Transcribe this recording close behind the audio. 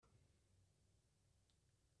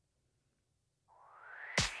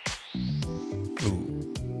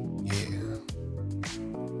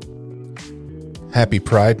Happy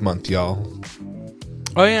Pride Month, y'all.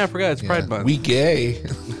 Oh, yeah, I forgot. It's Pride Month. We gay.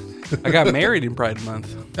 I got married in Pride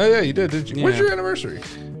Month. Oh, yeah, you did you? Yeah. When's your anniversary?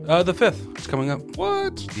 The 5th. It's coming up.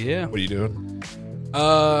 What? Yeah. What are you doing?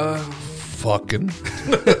 Fucking.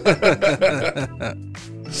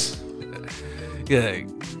 Yeah.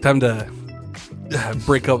 Time to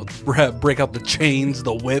break up the chains,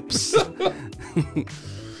 the whips,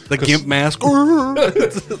 the gimp mask.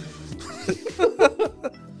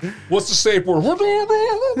 What's the safe word?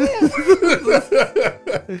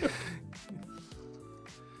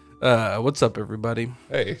 What's up, everybody?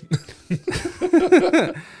 Hey.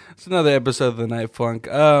 It's another episode of the Night Funk.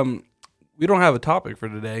 We don't have a topic for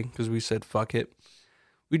today because we said fuck it.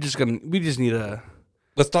 We just need to.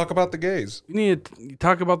 Let's talk about the gays. We need to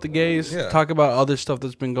talk about the gays. Yeah. Talk about other stuff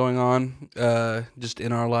that's been going on, just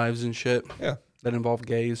in our lives and shit. Yeah. That involve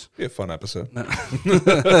gays. Be a fun episode.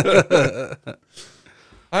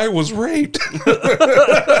 I was raped.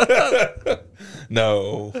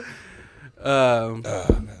 No. Man.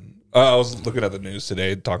 I was looking at the news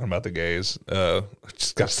today talking about the gays. I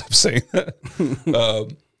just gotta stop saying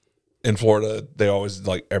that. In Florida, they always,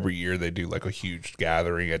 like, every year they do, like, a huge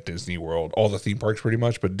gathering at Disney World. All the theme parks pretty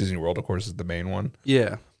much, but Disney World, of course, is the main one.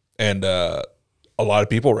 Yeah. And a lot of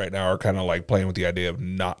people right now are kind of, like, playing with the idea of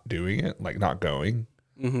not doing it, like, not going.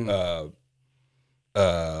 Mm-hmm.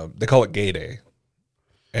 They call it Gay Day.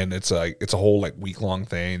 And it's like, it's a whole, like, week-long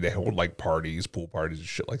thing. They hold, like, parties, pool parties and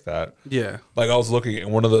shit like that. Yeah. Like, I was looking at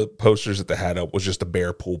one of the posters that they had up was just a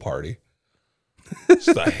bear pool party. It's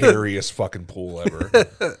the hairiest fucking pool ever.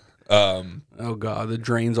 Oh god, the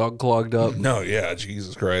drain's all clogged up. No, yeah,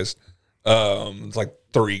 Jesus Christ. It's like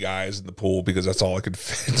 3 guys in the pool because that's all I could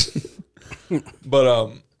fit.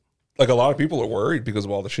 But like, a lot of people are worried because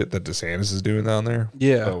of all the shit that DeSantis is doing down there.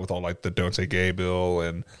 Yeah. With all, like, the Don't Say Gay bill,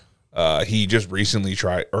 and he just recently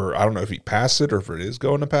tried, or I don't know if he passed it or if it is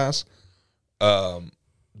going to pass.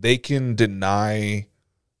 They can deny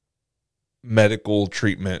medical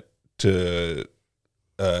treatment to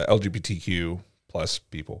LGBTQ plus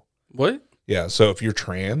people. What? Yeah, so if you're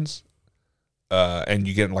trans and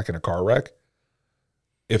you get, like, in a car wreck,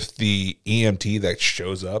 if the EMT that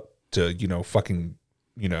shows up to, fucking,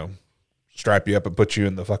 strap you up and put you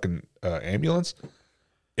in the fucking ambulance,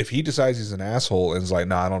 if he decides he's an asshole and is like,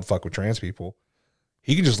 nah, I don't fuck with trans people,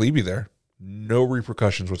 he can just leave you there. No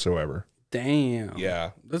repercussions whatsoever. Damn.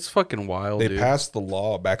 Yeah. That's fucking wild, They dude. passed the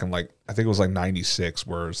law back in, like, I think it was like 96,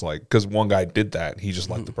 where it's like, because one guy did that, he just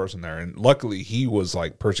left the person there, and luckily he was,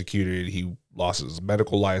 like, persecuted. He lost his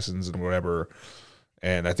medical license and whatever,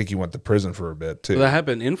 and I think he went to prison for a bit too. That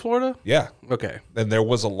happened in Florida? Yeah, Okay. and there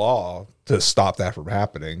was a law to stop that from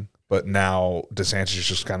happening, but now DeSantis is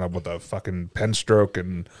just kind of with a fucking pen stroke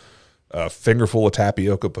and a fingerful of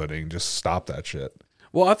tapioca pudding just stop that shit.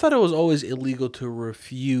 Well, I thought it was always illegal to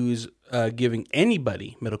refuse giving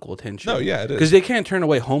anybody medical attention. No, yeah, it is. Because they can't turn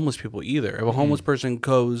away homeless people either. If a homeless person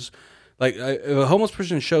goes, like, if a homeless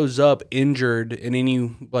person shows up injured in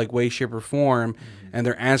any, like, way, shape, or form, and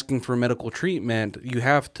they're asking for medical treatment, you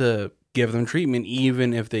have to give them treatment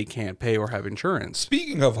even if they can't pay or have insurance.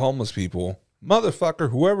 Speaking of homeless people,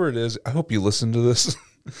 motherfucker, whoever it is, I hope you listen to this.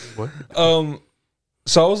 What?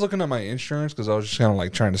 So I was looking at my insurance because I was just kind of,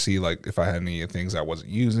 like, trying to see, like, if I had any things I wasn't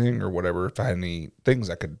using or whatever, if I had any things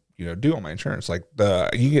I could, do on my insurance. Like, you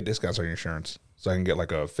can get discounts on your insurance. So I can get,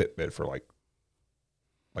 like, a Fitbit for like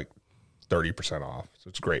 30% off. So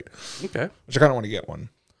it's great. Okay. Which I kind of want to get one.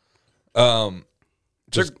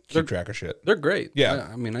 Just keep track of shit. They're great. Yeah.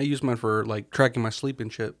 I mean, I use mine for, like, tracking my sleep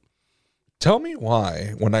and shit. Tell me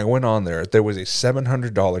why, when I went on there was a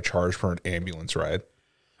 $700 charge for an ambulance ride.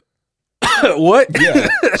 What? Yeah,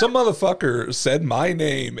 some motherfucker said my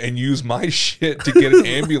name and used my shit to get an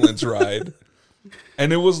ambulance ride.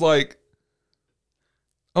 And it was like,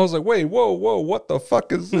 I was like, wait, whoa, what the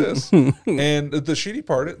fuck is this? And the shitty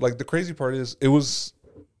part, like, the crazy part is,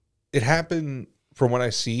 it happened, from what I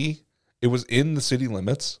see, it was in the city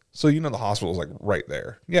limits. So, the hospital is, like, right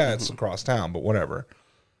there. Yeah, it's across town, but whatever.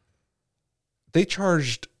 They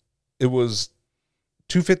charged, it was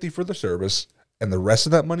 $250 for the service, and the rest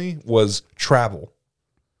of that money was travel.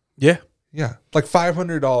 Yeah. Yeah, like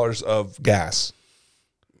 $500 of gas.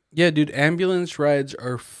 Yeah, dude, ambulance rides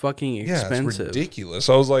are fucking expensive. Yeah, it's ridiculous.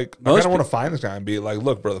 I was like, I kind of want to find this guy and be like,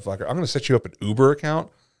 look, brotherfucker, I'm going to set you up an Uber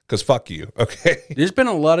account because fuck you, okay? There's been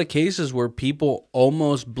a lot of cases where people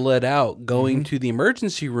almost bled out going to the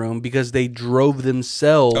emergency room because they drove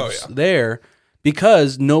themselves there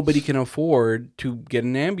because nobody can afford to get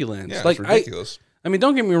an ambulance. Yeah, like, it's ridiculous. I mean,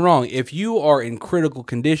 don't get me wrong. If you are in critical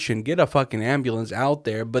condition, get a fucking ambulance out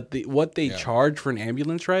there. But what they charge for an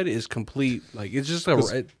ambulance ride is complete. Like, it's just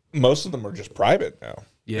most of them are just private now.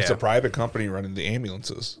 Yeah. It's a private company running the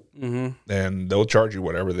ambulances. Mm-hmm. And they'll charge you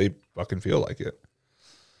whatever they fucking feel like it.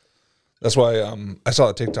 That's why I saw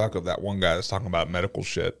a TikTok of that one guy that's talking about medical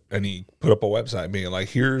shit, and he put up a website being like,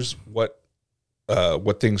 here's what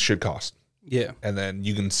things should cost. Yeah. And then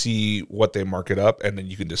you can see what they mark it up, and then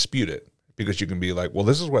you can dispute it, because you can be like, well,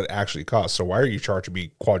 this is what it actually costs, so why are you charging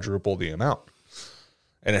me quadruple the amount?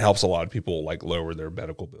 And it helps a lot of people like lower their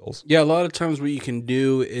medical bills. Yeah, a lot of times what you can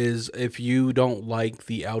do is, if you don't like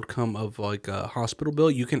the outcome of like a hospital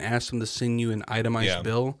bill, you can ask them to send you an itemized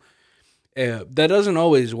bill. That doesn't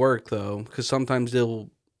always work though, because sometimes they'll,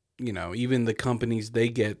 even the companies they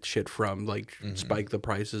get shit from like spike the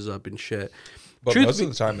prices up and shit. But most of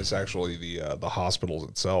the time, it's actually the hospitals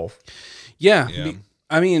itself. Yeah.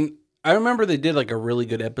 I mean, I remember they did like a really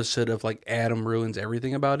good episode of like Adam Ruins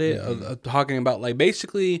Everything about it, talking about like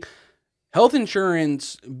basically health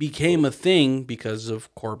insurance became a thing because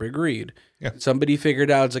of corporate greed. Yeah. Somebody figured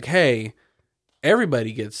out, it's like, hey,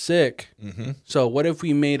 everybody gets sick. Mm-hmm. So what if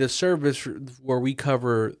we made a service where we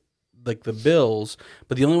cover like the bills,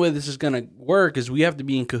 but the only way this is going to work is we have to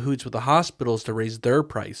be in cahoots with the hospitals to raise their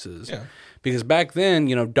prices. Yeah. Because back then,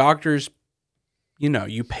 doctors,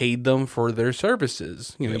 you paid them for their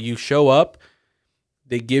services. You show up,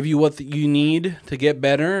 they give you what you need to get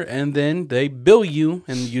better, and then they bill you.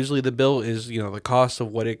 And usually the bill is, the cost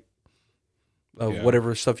of whatever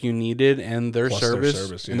stuff you needed and their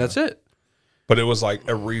service, and that's it. But it was like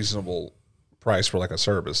a reasonable price for like a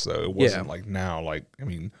service, though. It wasn't like now. Like, I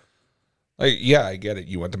mean, like, yeah, I get it.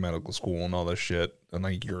 You went to medical school and all this shit, and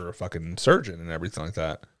like you're a fucking surgeon and everything like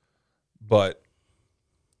that. But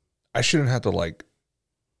I shouldn't have to like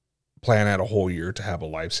plan out a whole year to have a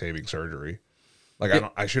life-saving surgery. Like,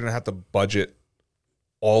 I shouldn't have to budget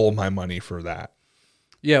all of my money for that.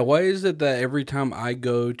 Yeah, why is it that every time I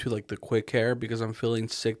go to like the quick care because I'm feeling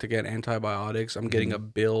sick to get antibiotics, I'm getting a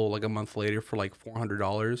bill like a month later for like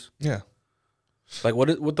 $400? Yeah. Like,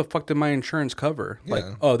 what the fuck did my insurance cover? Yeah. Like,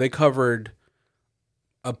 oh, they covered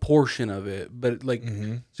a portion of it, but like,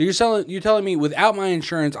 so you're telling me without my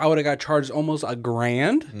insurance, I would have got charged almost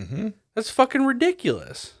 $1,000? Mm-hmm. That's fucking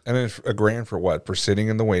ridiculous. And then $1,000 for what? For sitting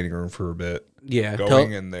in the waiting room for a bit. Yeah.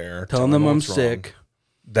 Going in there. Telling them I'm what's sick.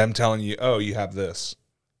 Wrong, them telling you, oh, you have this.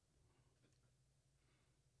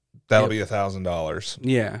 That'll be $1,000.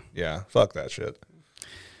 Yeah. Yeah. Fuck that shit.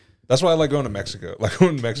 That's why I like going to Mexico. Like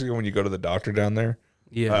going to Mexico when you go to the doctor down there.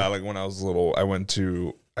 Yeah. Like when I was little,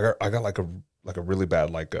 I got like a really bad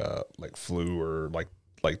like flu or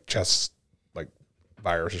like chest like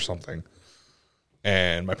virus or something.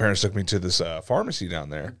 And my parents took me to this pharmacy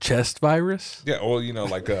down there. Chest virus? Yeah, well,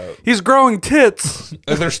 like he's growing tits.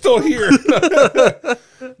 and they're still here.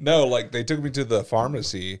 No, like they took me to the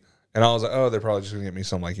pharmacy, and I was like, oh, they're probably just gonna get me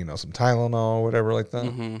some like some Tylenol or whatever like that.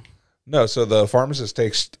 Mm-hmm. No, so the pharmacist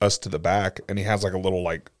takes us to the back, and he has like a little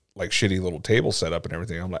like shitty little table set up and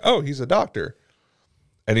everything. I'm like, oh, he's a doctor.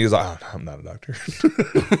 And he's like, oh, I'm not a doctor.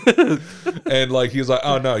 And like he's like,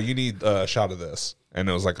 oh no, you need a shot of this. And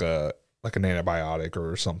it was like an antibiotic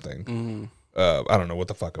or something. Mm-hmm. I don't know what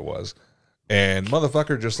the fuck it was. And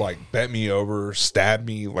motherfucker just like bent me over, stabbed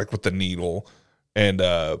me like with the needle. And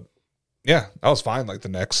yeah, I was fine like the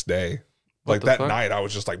next day. Like that night I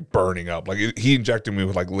was just like burning up. Like he injected me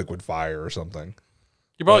with like liquid fire or something.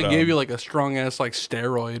 He probably gave you like a strong ass like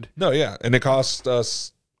steroid. No, yeah. And it cost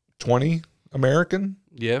us 20 American.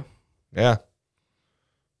 Yeah. Yeah.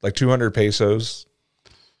 Like 200 pesos.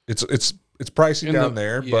 It's pricey down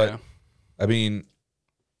there, but I mean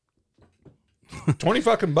 20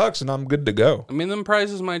 fucking bucks and I'm good to go. I mean, them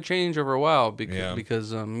prices might change over a while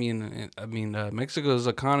because Mexico's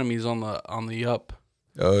economy is on the up.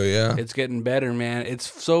 Oh yeah. It's getting better, man.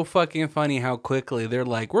 It's so fucking funny how quickly they're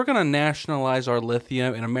like, we're gonna nationalize our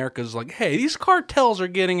lithium, and America's like, hey, these cartels are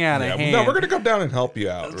getting out of hand. No, we're gonna come down and help you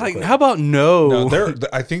out. It's like, how about no?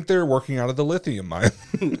 I think they're working out of the lithium mine.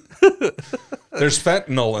 There's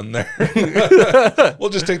fentanyl in there. We'll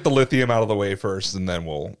just take the lithium out of the way first, and then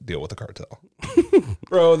we'll deal with the cartel.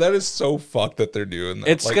 Bro, that is so fucked that they're doing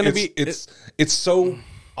that. It's so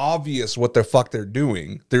obvious what the fuck they're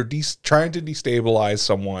doing. They're trying to destabilize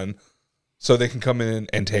someone so they can come in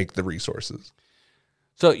and take the resources.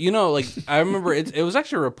 So, like, I remember it was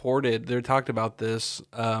actually reported, they talked about this,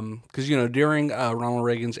 because, during Ronald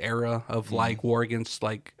Reagan's era of, like, war against,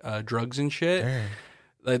 like, drugs and shit,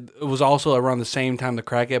 it was also around the same time the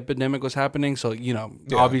crack epidemic was happening. So,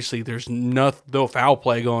 obviously there's no foul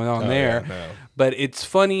play going on there. Yeah, no. But it's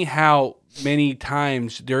funny how many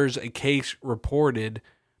times there's a case reported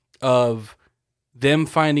of them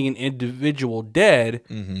finding an individual dead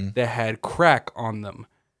that had crack on them.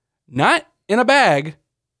 Not in a bag,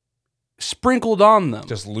 sprinkled on them.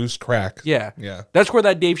 Just loose crack. Yeah. Yeah. That's where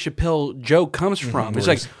that Dave Chappelle joke comes from. It's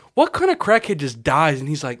like, what kind of crackhead just dies? And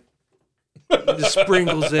he's like, just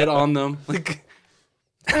sprinkles it on them. Like,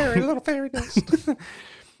 little fairy dust.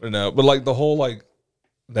 No, but like the whole like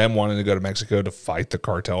them wanting to go to Mexico to fight the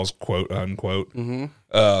cartels, quote unquote.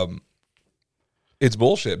 It's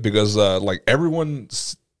bullshit because like every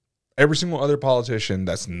single other politician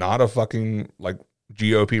that's not a fucking like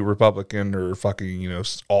GOP Republican or fucking, you know,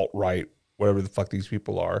 alt-right, whatever the fuck these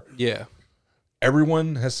people are. yeah.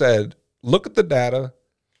 Everyone has said, look at the data.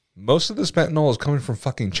 Most of this fentanyl is coming from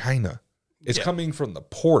fucking China. It's coming from the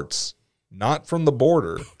ports, not from the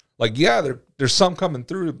border. Like, yeah, there's some coming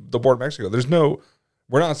through the border of Mexico.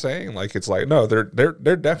 We're not saying like it's like, no,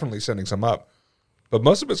 they're definitely sending some up. But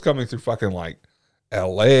most of it's coming through fucking like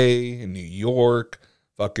LA, New York,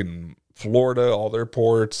 fucking Florida, all their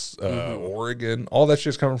ports, Oregon, all that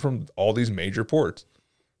shit's coming from all these major ports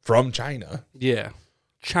from China. Yeah.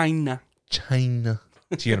 China.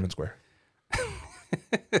 Tiananmen Square.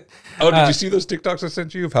 Oh, did you see those TikToks I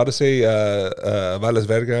sent you of how to say Vales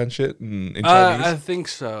Verga and shit in Chinese? I think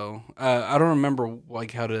so. I don't remember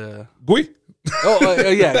like how to. Gui.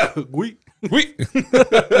 Yeah. Gui. Gui.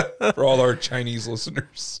 For all our Chinese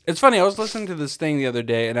listeners. It's funny. I was listening to this thing the other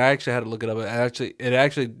day, and I actually had to look it up. It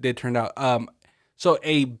actually did turn out. So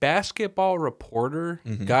a basketball reporter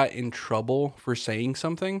got in trouble for saying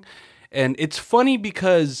something, and it's funny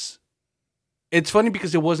because it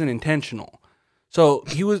wasn't intentional. So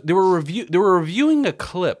they were reviewing a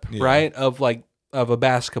clip, right, of a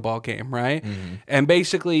basketball game, right? And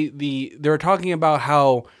basically they were talking about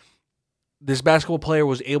how this basketball player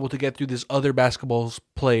was able to get through this other basketball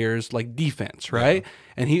player's like defense, right?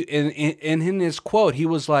 And he in his quote, he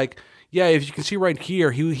was like, yeah, if you can see right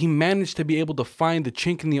here, he managed to be able to find the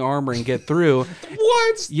chink in the armor and get through.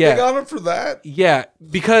 What? Yeah. They got him for that? Yeah,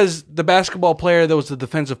 because the basketball player that was the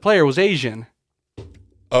defensive player was Asian.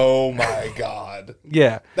 Oh my god.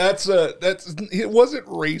 Yeah. It wasn't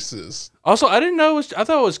racist. Also, I didn't know I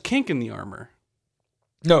thought it was kink in the armor.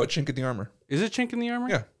 No, chink in the armor. Is it chink in the armor?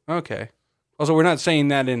 Yeah. Okay. Also, we're not saying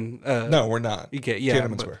that in no, we're not. Okay, yeah.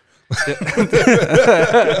 Tiananmen Square.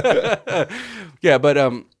 Yeah, but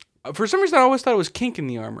for some reason I always thought it was kink in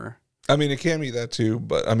the armor. I mean, it can be that too,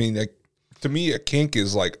 but I mean, like, to me, a kink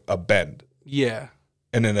is like a bend. Yeah.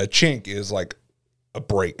 And then a chink is like a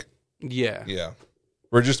break. Yeah. Yeah.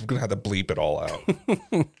 We're just going to have to bleep it all out.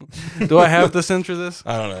 Do I have to censor this?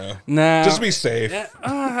 I don't know. Nah. Just be safe.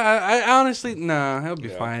 I honestly, no, it'll be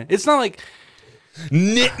fine. It's not like...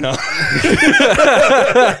 No.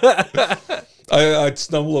 I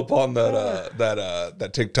stumbled upon that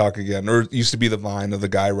TikTok again. Or it used to be the Vine of the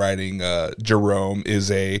guy writing Jerome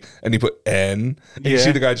is a, and he put N. And you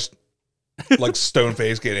see the guy just like stone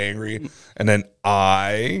face get angry, and then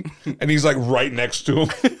and he's like right next to him,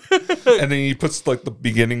 and then he puts like the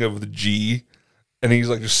beginning of the G, and he's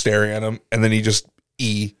like just staring at him, and then he just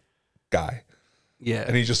E guy. Yeah.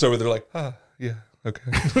 And he's just over there like, yeah, okay.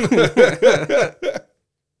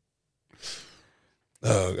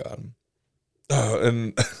 Oh god.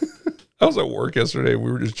 And I was at work yesterday.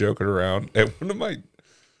 We were just joking around, and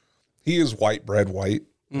he is white bread white.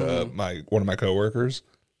 One of my coworkers.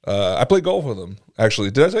 I played golf with him. Actually,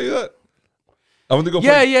 did I tell you that? I went to go.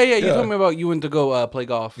 Yeah. You told me about you went to go play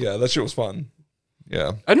golf. Yeah, that shit was fun.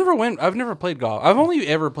 Yeah, I've never played golf. I've only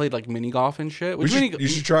ever played like mini golf and shit. You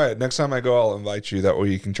should try it next time I go. I'll invite you. That way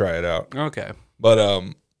you can try it out. Okay. But I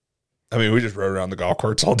mean, we just rode around the golf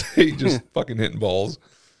carts all day, just fucking hitting balls.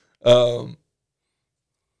 But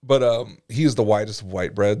he is the whitest of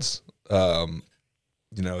white breads. You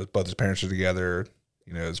know, both his parents are together.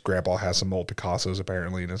 You know, his grandpa has some old Picassos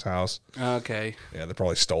apparently in his house. Okay. Yeah, they're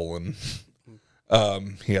probably stolen.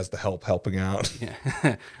 He has the helping out.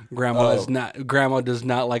 Yeah. Grandma does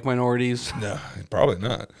not like minorities. No, probably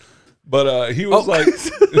not. But he was like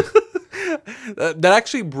that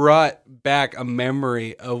actually brought back a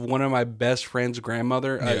memory of one of my best friend's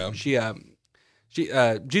grandmother. She's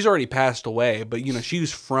already passed away, but you know, she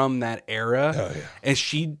was from that era. Oh, yeah. And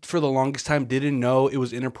she for the longest time didn't know it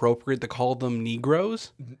was inappropriate to call them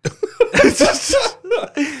Negroes.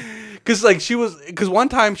 Cause one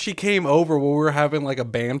time she came over when we were having like a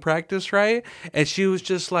band practice, right? And she was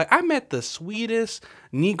just like, I met the sweetest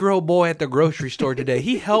Negro boy at the grocery store today.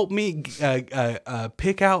 He helped me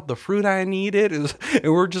pick out the fruit I needed. And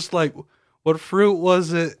we're just like, what fruit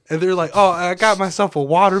was it? And they're like, oh, I got myself a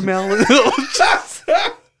watermelon.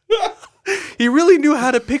 He really knew how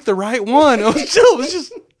to pick the right one.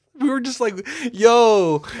 We were just like,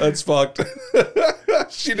 yo. That's fucked.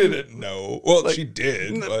 She didn't know. Well, she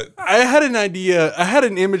did, but I had an idea. I had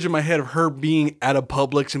an image in my head of her being at a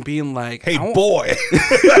Publix and being like, hey, boy.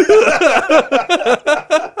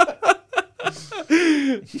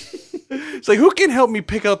 It's like, who can help me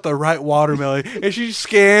pick out the right watermelon? And she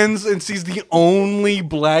scans and sees the only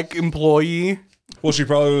black employee. Well, she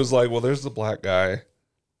probably was like, well, there's the black guy.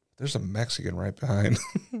 There's a Mexican right behind.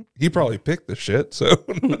 He probably picked the shit, so.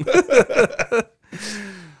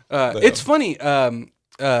 It's funny.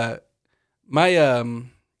 That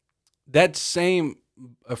same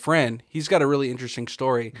friend, he's got a really interesting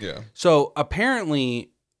story. Yeah. So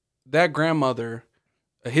apparently that grandmother,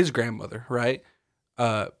 his grandmother, right?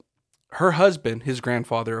 Her husband, his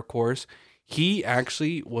grandfather, of course, he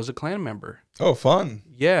actually was a Klan member. Oh, fun.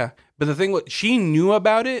 Yeah. But the thing was, she knew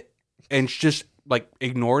about it and just like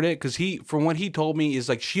ignored it. Cause from what he told me is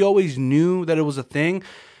like, she always knew that it was a thing,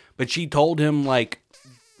 but she told him like,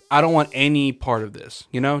 I don't want any part of this,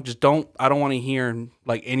 I don't want to hear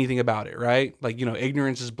like anything about it. Right. Like,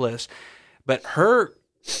 ignorance is bliss. But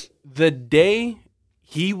the day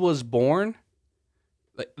he was born,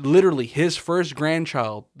 like literally his first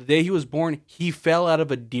grandchild, the day he was born, he fell out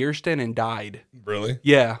of a deer stand and died. Really?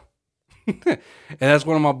 Yeah. And that's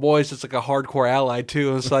one of my boys that's like a hardcore ally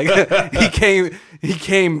too. It's like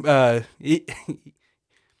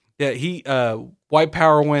white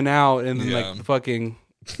power went out and then like the fucking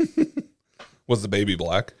Was the baby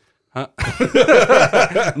black? Huh?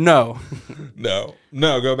 No.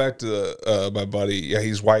 Go back to my buddy. Yeah,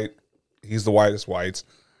 he's white. He's the whitest whites.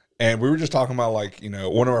 And we were just talking about like,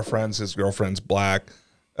 one of our friends, his girlfriend's black.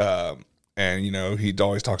 And he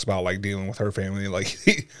always talks about like dealing with her family. Like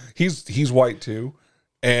he's white too.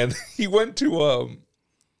 And he went to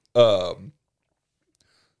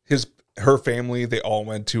her family, they all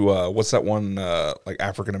went to what's that one like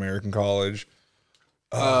African American college?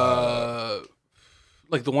 Like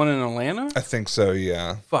the one in Atlanta? I think so,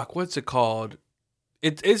 yeah. Fuck, what's it called?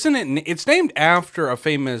 It's named after a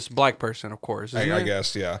famous black person, of course. I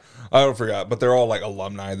guess, yeah. I don't forgot, but they're all like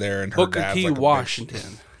alumni there, and her Booker dad's T. like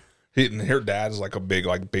Washington. And her dad's like a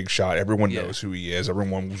big shot. Everyone knows who he is.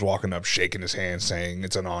 Everyone was walking up, shaking his hand, saying,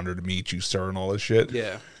 "It's an honor to meet you, sir," and all this shit.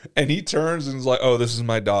 Yeah. And he turns and is like, "Oh, this is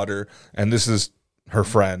my daughter, and this is her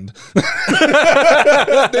friend."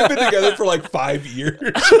 They've been together for like 5 years.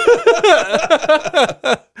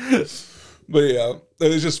 But yeah, it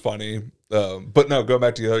was just funny. But no, going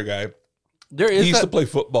back to the other guy. He used to play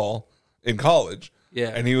football in college.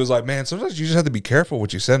 Yeah. And he was like, man, sometimes you just have to be careful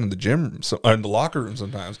what you said in the gym, in the locker room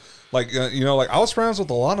sometimes. Like, like I was friends with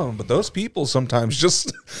a lot of them, but those people sometimes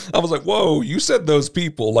just, I was like, whoa, you said those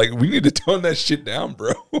people. Like, we need to tone that shit down,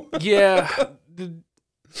 bro. Yeah.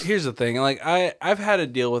 Here's the thing. Like, I've had to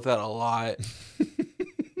deal with that a lot.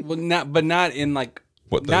 Well, not in like.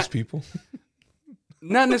 What, those people?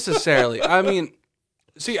 Not necessarily. I mean,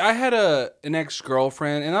 see, I had an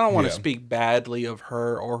ex-girlfriend, and I don't want to speak badly of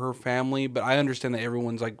her or her family, but I understand that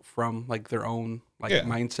everyone's like from like their own like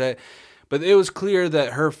mindset. But it was clear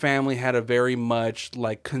that her family had a very much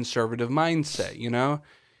like conservative mindset,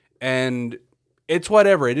 and it's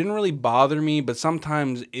whatever. It didn't really bother me, but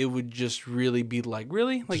sometimes it would just really be like,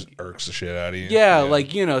 really? Like, just irks the shit out of you. Yeah,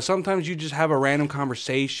 like, sometimes you just have a random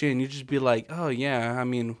conversation. You just be like, oh, yeah, I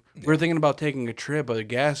mean, we're thinking about taking a trip, but the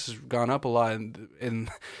gas has gone up a lot. And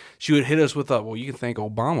she would hit us with well, you can thank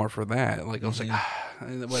Obama for that. Like, I was like,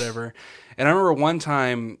 whatever. And I remember one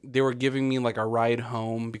time they were giving me like a ride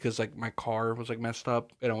home because like my car was like messed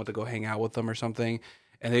up and I went to go hang out with them or something.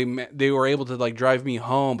 And they were able to like drive me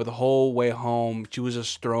home, but the whole way home, she was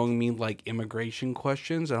just throwing me like immigration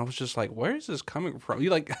questions, and I was just like, "Where is this coming from?" I was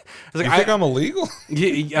like, "You think I'm illegal?"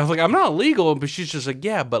 Yeah, I was like, "I'm not illegal," but she's just like,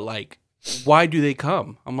 "Yeah, but like, why do they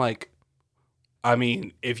come?" I'm like, "I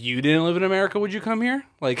mean, if you didn't live in America, would you come here?"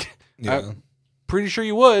 Like, I'm pretty sure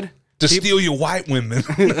you would to steal your white women.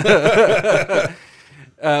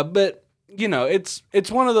 But. It's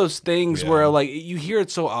one of those things where like you hear it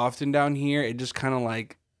so often down here, it just kind of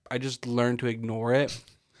like I just learned to ignore it.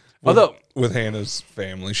 Although with Hannah's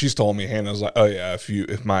family, she's told me Hannah's like, oh yeah,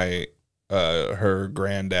 if my her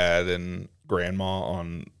granddad and grandma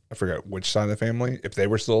on I forgot which side of the family, if they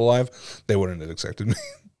were still alive, they wouldn't have accepted me.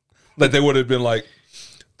 Like they would have been like,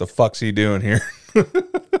 the fuck's he doing here?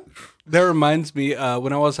 That reminds me,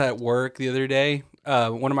 when I was at work the other day.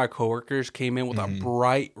 One of my coworkers came in with a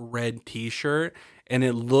bright red T-shirt, and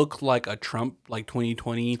it looked like a Trump like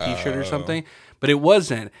 2020 T-shirt or something, but it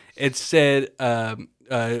wasn't. It said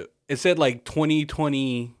like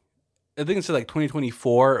 2020. I think it said like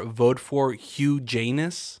 2024. Vote for Hugh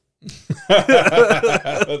Janus.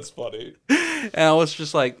 That's funny. And I was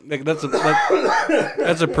just like that's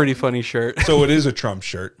a pretty funny shirt. So it is a Trump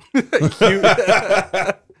shirt. Fuck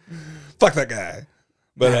that guy.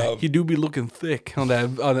 But he do be looking thick on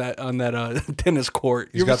that tennis court.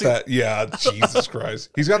 he's got that. Yeah, Jesus Christ.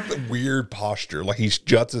 He's got the weird posture. Like he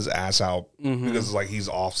juts his ass out because like he's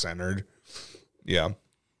off centered. Yeah,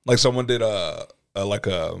 like someone did a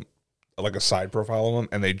side profile of him,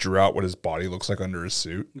 and they drew out what his body looks like under his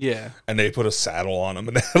suit. Yeah, and they put a saddle on him,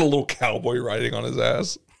 and they had a little cowboy riding on his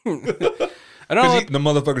ass. I know The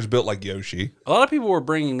motherfucker's built like Yoshi. a lot of people were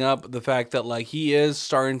bringing up the fact that like he is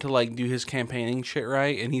starting to like do his campaigning shit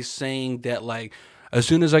right, and he's saying that like as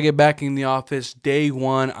soon as I get back in the office, day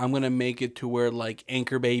one, I'm gonna make it to where like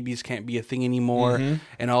anchor babies can't be a thing anymore,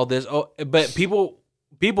 and all this. Oh, but people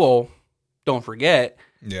don't forget,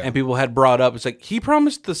 and people had brought up, it's like he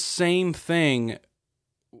promised the same thing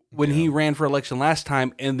when he ran for election last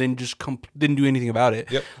time, and then just didn't do anything about it.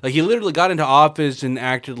 Yep. Like he literally got into office and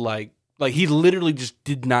acted like he literally just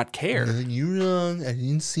did not care. You're wrong. I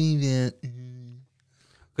didn't see that.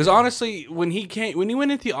 Because honestly, when he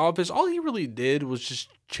went into the office, all he really did was just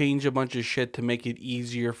change a bunch of shit to make it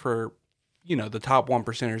easier for, the top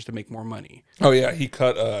 1%ers to make more money. Oh yeah, he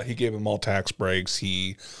gave them all tax breaks.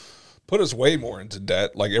 He put us way more into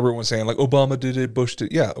debt. Like everyone's saying, like Obama did it, Bush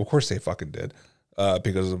did. Yeah, of course they fucking did,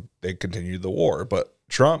 because they continued the war. But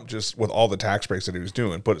Trump, just with all the tax breaks that he was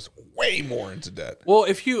doing, put us way more into debt. Well,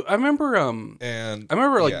 I remember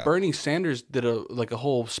Bernie Sanders did a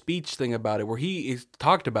whole speech thing about it where he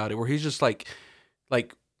talked about it, where he's just like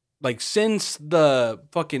since the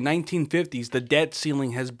fucking 1950s, the debt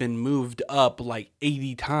ceiling has been moved up like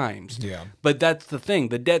 80 times. Yeah. But that's the thing.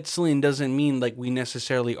 The debt ceiling doesn't mean like we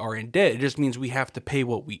necessarily are in debt. It just means we have to pay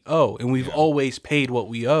what we owe, and we've always paid what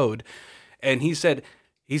we owed. And he said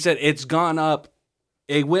it's gone up.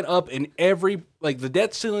 It went up in the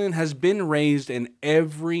debt ceiling has been raised in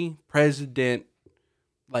every president,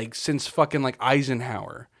 like since fucking like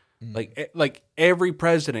Eisenhower, like every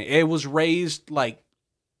president. It was raised like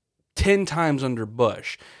 10 times under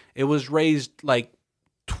Bush. It was raised like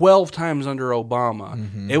 12 times under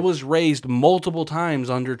Obama. It was raised multiple times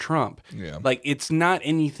under Trump. Yeah. Like it's not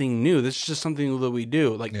anything new. This is just something that we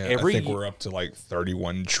do. Like I think we're up to like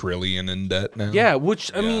 31 trillion in debt now. Yeah, which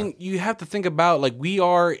I mean, you have to think about like we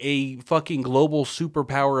are a fucking global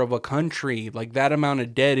superpower of a country. Like that amount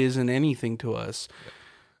of debt isn't anything to us.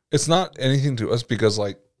 It's not anything to us because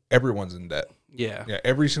like everyone's in debt. Yeah. Yeah,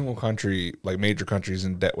 every single country, like major countries,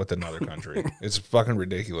 in debt with another country. It's fucking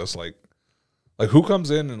ridiculous. Like who comes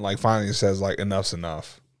in and like finally says like enough's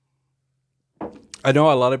enough? I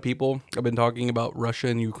know a lot of people have been talking about Russia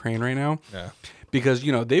and Ukraine right now. Yeah. Because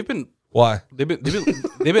they've been they've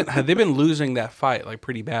been losing that fight like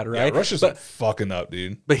pretty bad, right? Yeah, Russia's fucking up,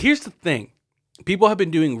 dude. But here's the thing. People have been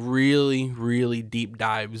doing really, really deep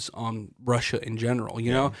dives on Russia in general.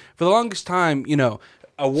 You know, for the longest time,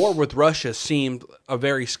 a war with Russia seemed a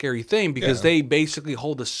very scary thing because they basically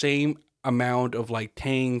hold the same amount of like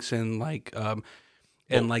tanks and like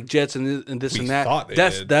jets and this and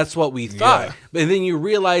that. That's what we thought. Yeah. But then you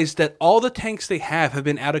realize that all the tanks they have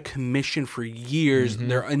been out of commission for years.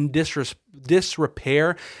 They're in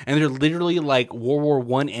disrepair, and they're literally like World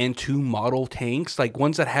War I and II model tanks, like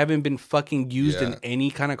ones that haven't been fucking used in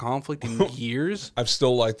any kind of conflict in years. I've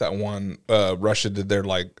still liked that one. Russia did their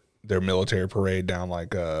military parade down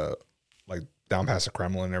like down past the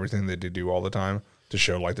Kremlin and everything they do all the time to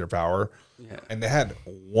show like their power. Yeah. And they had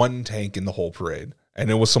one tank in the whole parade. And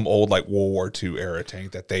it was some old like World War II era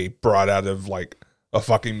tank that they brought out of like a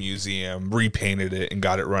fucking museum, repainted it, and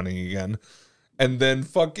got it running again. And then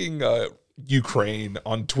fucking Ukraine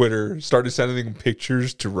on Twitter started sending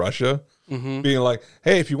pictures to Russia, being like,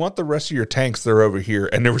 hey, if you want the rest of your tanks, they're over here.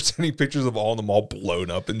 And they were sending pictures of all of them all blown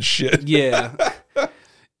up and shit. Yeah.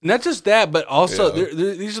 Not just that, but also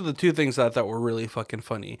these are the two things that I thought were really fucking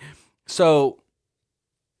funny. So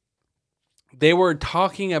they were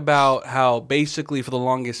talking about how basically for the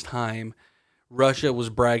longest time, Russia was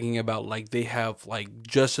bragging about like they have like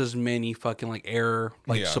just as many fucking like air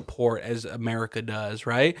support as America does,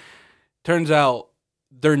 right? Turns out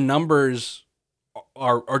their numbers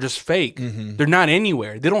are just fake. They're not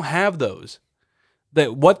anywhere. They don't have those.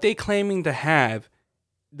 That what they claiming to have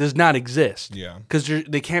does not exist. Yeah, because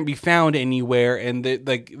they can't be found anywhere, and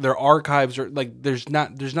their archives are like there's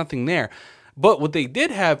nothing there. But what they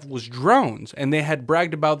did have was drones, and they had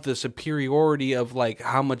bragged about the superiority of like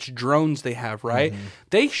how much drones they have. Right?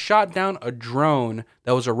 They shot down a drone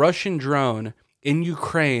that was a Russian drone in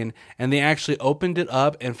Ukraine, and they actually opened it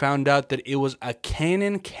up and found out that it was a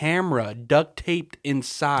Canon camera duct taped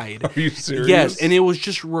inside. Are you serious? Yes, and it was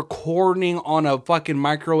just recording on a fucking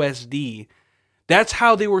micro SD. That's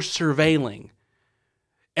how they were surveilling.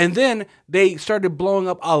 And then they started blowing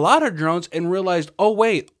up a lot of drones and realized, oh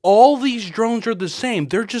wait, all these drones are the same.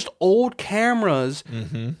 They're just old cameras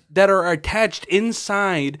that are attached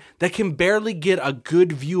inside that can barely get a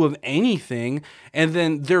good view of anything. And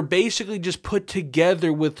then they're basically just put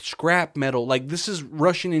together with scrap metal. Like, this is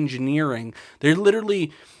Russian engineering. They're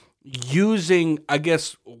literally using, I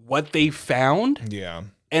guess, what they found. Yeah.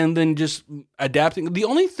 And then just adapting. The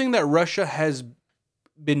only thing that Russia has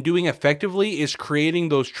been doing effectively is creating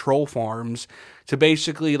those troll farms to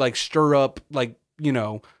basically like stir up like, you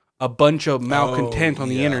know, a bunch of malcontent on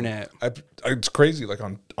the internet. It's crazy. Like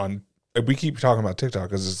on we keep talking about TikTok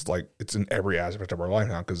because it's like it's in every aspect of our life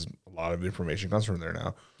now because a lot of information comes from there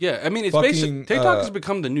now. Yeah, I mean, it's basically TikTok has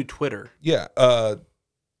become the new Twitter. Yeah. I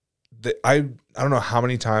don't know how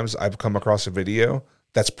many times I've come across a video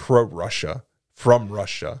that's pro Russia from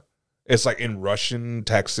Russia. It's like in Russian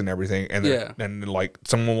text and everything, and and like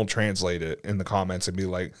someone will translate it in the comments and be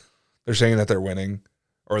like, they're saying that they're winning,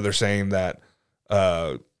 or they're saying that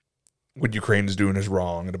what Ukraine is doing is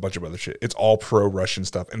wrong, and a bunch of other shit. It's all pro-Russian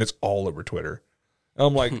stuff, and it's all over Twitter. And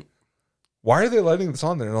I'm like, why are they letting this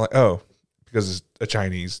on there? And they're like, oh, because it's a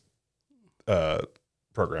Chinese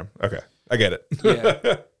program. Okay, I get it.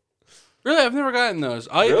 Yeah. Really, I've never gotten those.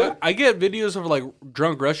 I get videos of like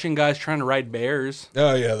drunk Russian guys trying to ride bears.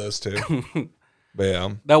 Oh yeah, those too. But yeah,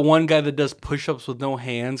 that one guy that does push-ups with no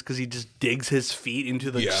hands because he just digs his feet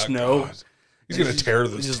into the snow. God. He's gonna tear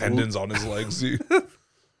those tendons on his legs.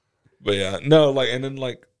 But yeah, no, like, and then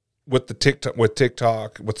like with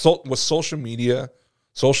TikTok, with social media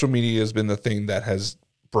has been the thing that has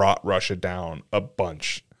brought Russia down a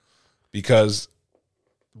bunch because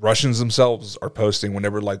Russians themselves are posting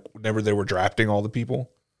whenever they were drafting all the people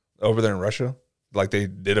over there in Russia, like they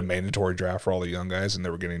did a mandatory draft for all the young guys and they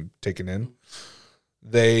were getting taken in.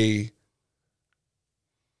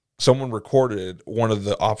 Someone recorded one of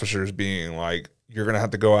the officers being like, you're going to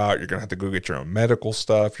have to go out. You're going to have to go get your own medical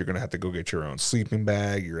stuff. You're going to have to go get your own sleeping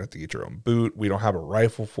bag. You're going to have to get your own boot. We don't have a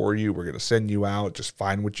rifle for you. We're going to send you out. Just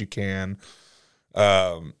find what you can.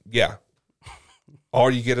 Yeah. All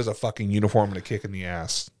you get is a fucking uniform and a kick in the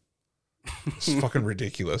ass. It's fucking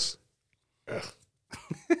ridiculous.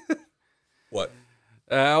 What?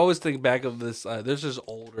 I always think back of this. There's this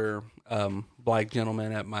older black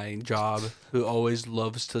gentleman at my job who always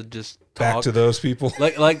loves to just talk. Back to those people.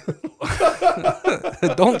 Like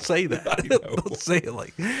don't say that. Don't say it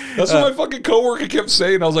like. That's what my fucking coworker kept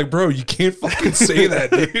saying. I was like, bro, you can't fucking say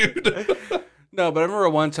that, dude. No, but I remember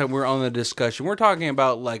one time we were on the discussion. We're talking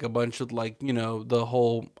about like a bunch of like, you know, the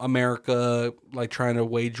whole America like trying to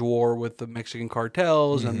wage war with the Mexican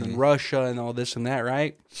cartels and then Russia and all this and that,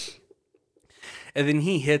 right? And then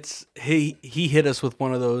he hit us with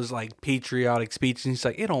one of those like patriotic speeches. And he's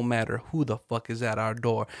like, it don't matter who the fuck is at our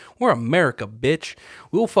door. We're America, bitch.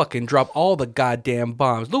 We'll fucking drop all the goddamn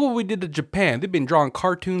bombs. Look what we did to Japan. They've been drawing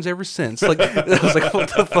cartoons ever since. Like, I was like, what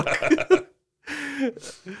the fuck?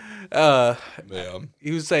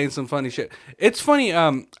 He was saying some funny shit. It's funny.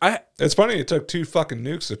 It's funny. It took 2 fucking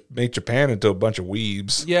nukes to make Japan into a bunch of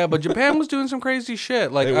weebs. Yeah, but Japan was doing some crazy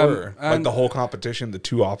shit. Like they were. Like the whole competition, the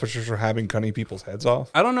 2 officers were having cutting people's heads off.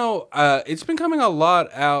 I don't know. It's been coming a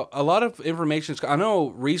lot out. A lot of information. I know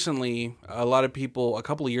recently, a lot of people, a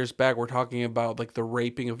couple of years back, were talking about like the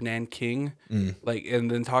raping of Nanking, like, and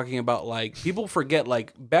then talking about like people forget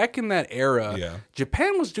like back in that era,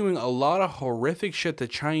 Japan was doing a lot of horrific shit to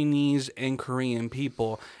Chinese and Korean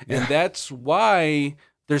people, and that's why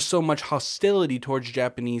there's so much hostility towards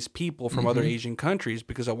Japanese people from other Asian countries,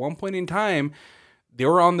 because at one point in time they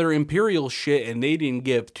were on their imperial shit and they didn't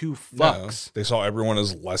give 2 fucks. No, they saw everyone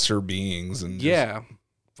as lesser beings and just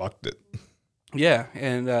fucked it. Yeah,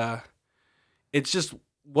 and it's just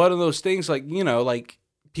one of those things, like, you know, like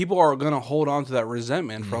people are going to hold on to that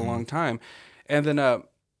resentment for a long time. And then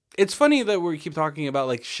it's funny that we keep talking about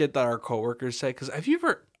like shit that our coworkers say, because have you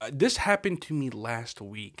ever, this happened to me last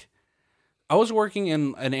week. I was working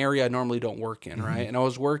in an area I normally don't work in, right? And I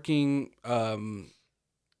was working one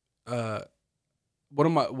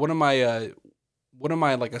of my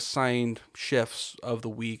like assigned shifts of the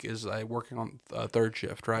week is I working on third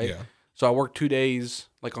shift, right? Yeah. So I work 2 days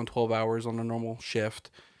like on 12 hours on a normal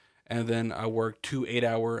shift, and then I work 2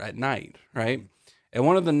 8-hour at night, right? And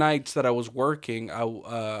one of the nights that I was working, I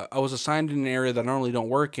was assigned in an area that I normally don't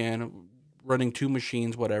work in, running 2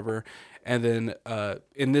 machines, whatever. And then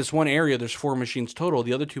in this one area, there's 4 machines total.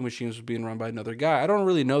 The other 2 machines were being run by another guy. I don't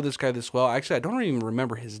really know this guy this well. Actually, I don't even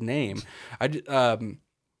remember his name. But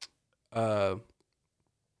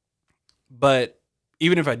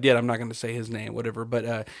even if I did, I'm not going to say his name, whatever.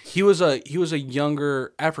 But he was a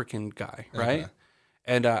younger African guy, right? Okay.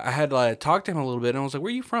 And I had talked to him a little bit, and I was like,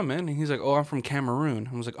 "Where are you from, man?" And he's like, "Oh, I'm from Cameroon."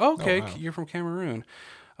 I was like, "Oh, okay, wow. You're from Cameroon."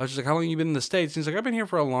 I was just like, "How long have you been in the States?" And he's like, "I've been here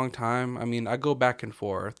for a long time. I mean, I go back and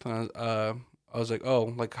forth." I was like,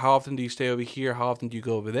 "Oh, like how often do you stay over here? How often do you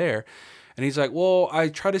go over there?" And he's like, "Well, I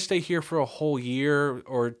try to stay here for a whole year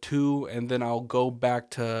or 2, and then I'll go back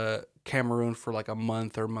to Cameroon for like a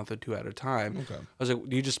month or two at a time." Okay. I was like,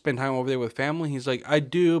 "Do you just spend time over there with family?" He's like, "I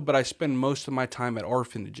do, but I spend most of my time at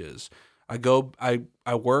orphanages.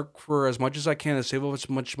 I work for as much as I can to save up as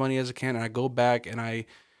much money as I can, and I go back and I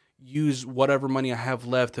use whatever money I have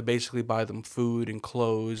left to basically buy them food and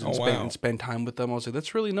clothes and spend time with them." I was like,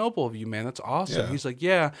 "That's really noble of you, man. That's awesome." Yeah. He's like,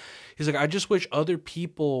 "Yeah." He's like, "I just wish other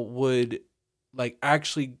people would like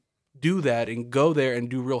actually do that and go there and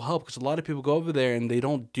do real help, because a lot of people go over there and they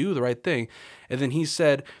don't do the right thing." And then he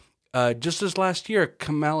said, just this last year,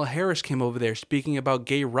 Kamala Harris came over there speaking about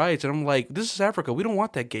gay rights. And I'm like, this is Africa. We don't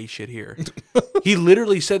want that gay shit here. He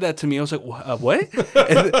literally said that to me. I was like, what?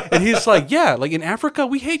 And he's like, yeah, like in Africa,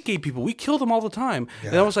 we hate gay people. We kill them all the time.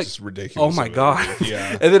 Yeah, and I was like, ridiculous. Oh my God.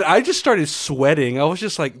 Yeah. And then I just started sweating. I was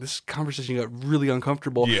just like, this conversation got really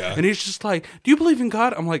uncomfortable. Yeah. And he's just like, "Do you believe in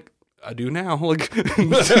God?" I'm like, "I do now." Like,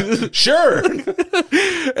 sure.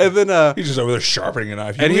 And then he's just over there sharpening a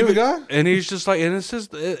knife. You believe in God? And he's just like, and it's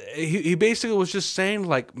just he basically was just saying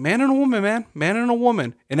like, man and a woman, man and a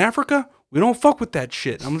woman. In Africa, we don't fuck with that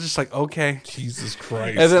shit. I'm just like, okay, Jesus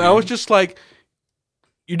Christ. And then I was just like,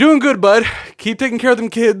 "You're doing good, bud. Keep taking care of them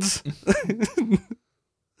kids."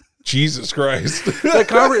 Jesus Christ.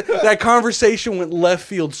 That conversation went left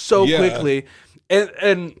field so quickly,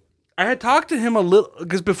 and I had talked to him a little,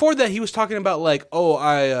 because before that he was talking about like, "Oh,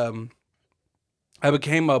 I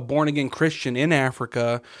became a born again Christian in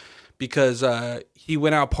Africa because he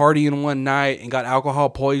went out partying one night and got alcohol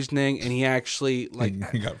poisoning, and he actually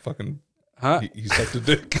like he got fucking he sucked a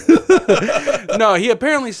dick." No, he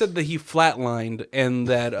apparently said that he flatlined and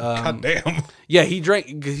that God damn. Yeah, he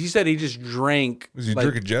drank. He said he just drank. Was he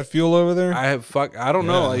drinking jet fuel over there? I don't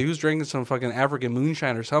know. Like, he was drinking some fucking African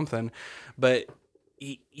moonshine or something, but.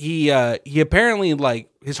 He apparently, like,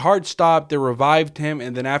 his heart stopped, they revived him,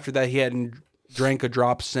 and then after that he hadn't drank a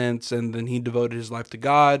drop since, and then he devoted his life to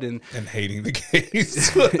God and hating the gays.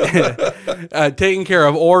 Taking care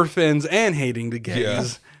of orphans and hating the gays. Yeah.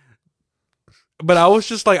 But I was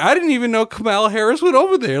just like, I didn't even know Kamala Harris went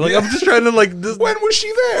over there. Like, I'm just trying to like when was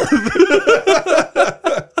she there?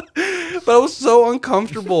 But I was so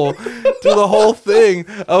uncomfortable through the whole thing.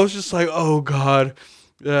 I was just like, oh God.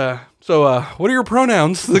 Yeah. So, what are your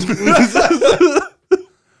pronouns?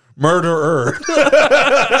 Murderer.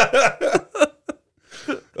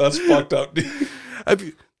 That's fucked up, dude.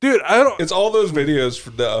 Dude, I don't. It's all those videos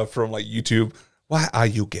from like YouTube. Why are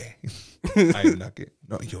you gay? I am not gay.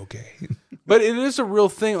 No, you're gay. But it is a real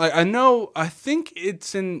thing. Like, I know. I think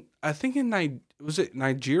in was it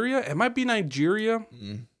Nigeria? It might be Nigeria.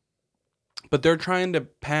 Mm. But they're trying to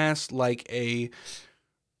pass like a.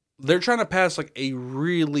 They're trying to pass like a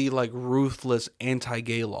really like ruthless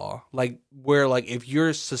anti-gay law, like where like if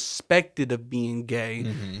you're suspected of being gay,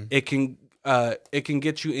 mm-hmm. it can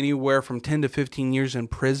get you anywhere from 10 to 15 years in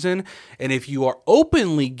prison, and if you are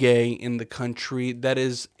openly gay in the country, that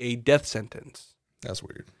is a death sentence. That's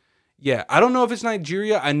weird. Yeah, I don't know if it's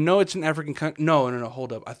Nigeria. I know it's an African country. No,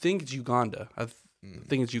 hold up. I think it's Uganda. I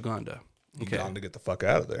think it's Uganda. Okay. Uganda, get the fuck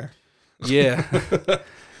out of there. Yeah.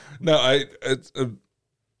 No,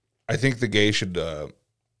 I think the gays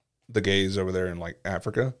over there in like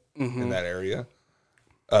Africa, mm-hmm. in that area,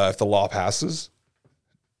 if the law passes,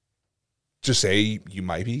 just say you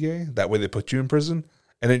might be gay. That way they put you in prison,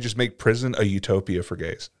 and then just make prison a utopia for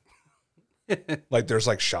gays. Like there's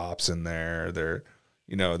like shops in there. They're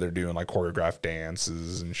doing like choreographed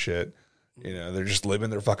dances and shit. They're just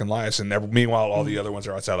living their fucking lives, and meanwhile all the other ones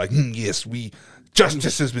are outside like, yes,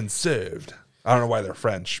 justice has been served. I don't know why they're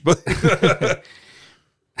French, but.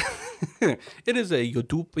 It is a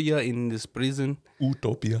utopia in this prison.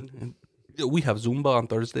 Utopia. We have Zumba on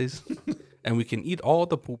Thursdays, and we can eat all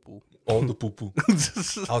the poo-poo. All the poo-poo.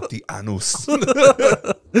 Out the anus.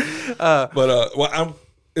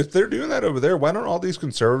 If they're doing that over there, why don't all these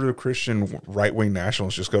conservative Christian right-wing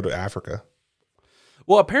nationalists just go to Africa?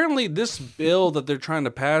 Well, apparently this bill that they're trying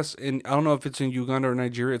to pass, and I don't know if it's in Uganda or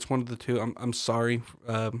Nigeria, it's one of the two. I'm sorry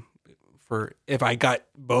for for if I got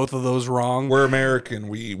both of those wrong. We're American.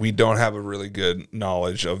 We don't have a really good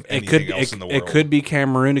knowledge of anything else in the world. It could be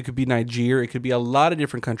Cameroon. It could be Nigeria. It could be a lot of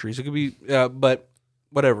different countries. It could be, but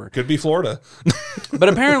whatever. Could be Florida. But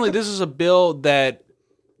apparently this is a bill that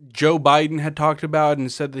Joe Biden had talked about and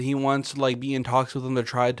said that he wants to like be in talks with them to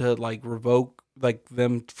try to like revoke like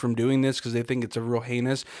them from doing this because they think it's a real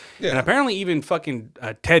heinous. Yeah. And apparently even fucking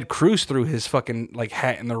Ted Cruz threw his fucking like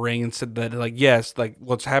hat in the ring and said that like, yes, like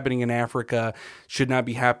what's happening in Africa should not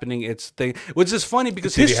be happening. It's thing, which is funny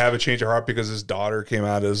because Did he have a change of heart because his daughter came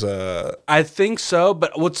out as a... I think so,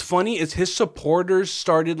 but what's funny is his supporters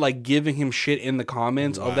started like giving him shit in the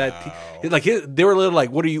comments of that. Like they were literally like,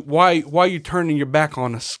 "What are you? Why are you turning your back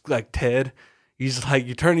on us?" Like Ted, he's like,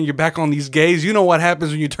 "You're turning your back on these gays. You know what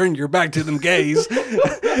happens when you turn your back to them gays."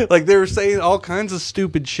 Like they were saying all kinds of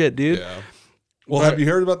stupid shit, dude. Yeah. Well, have you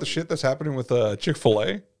heard about the shit that's happening with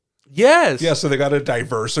Chick-fil-A? Yes. Yeah, so they got a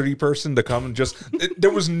diversity person to come and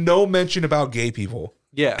there was no mention about gay people.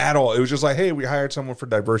 Yeah. At all. It was just like, hey, we hired someone for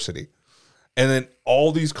diversity. And then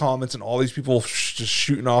all these comments and all these people just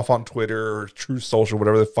shooting off on Twitter or Truth Social,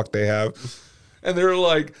 whatever the fuck they have. And they're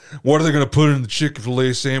like, what are they going to put in the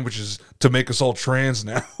Chick-fil-A sandwiches to make us all trans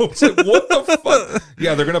now? It's like, what the fuck?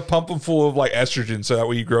 Yeah, they're going to pump them full of like estrogen so that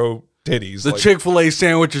way you grow titties. The like, Chick-fil-A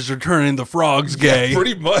sandwiches are turning the frogs gay. Yeah,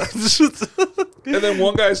 pretty much. And then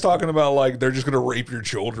one guy's talking about like they're just going to rape your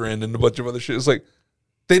children and a bunch of other shit. It's like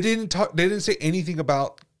they didn't say anything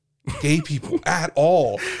about gay people at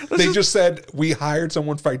all. They just said we hired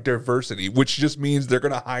someone for diversity, which just means they're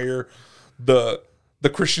going to hire the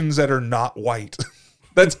Christians that are not white.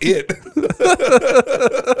 That's it.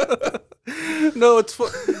 No,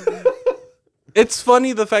 it's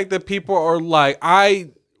funny the fact that people are like, I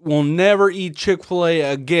will never eat Chick-fil-A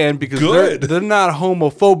again because they're not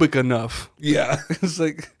homophobic enough. Yeah. It's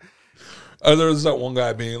like there was that one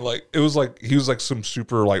guy being like, it was like he was like some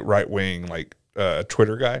super like right wing like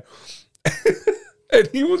Twitter guy. And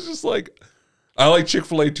he was just like, I like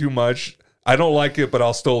Chick-fil-A too much. I don't like it, but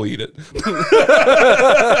I'll still eat it.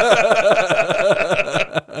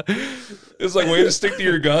 It's like, way to stick to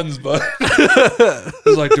your guns, bud.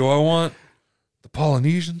 It's like, do I want the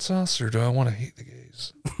Polynesian sauce or do I want to hate the gays?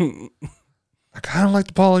 I kind of like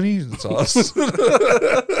the Polynesian sauce.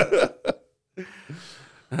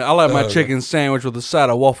 I like my chicken sandwich with a side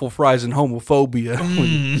of waffle fries and homophobia.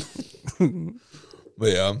 But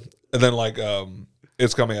yeah, and then like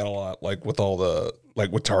it's coming out a lot. Like with all the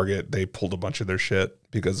like with Target, they pulled a bunch of their shit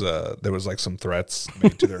because there was like some threats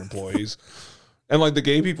made to their employees, and like the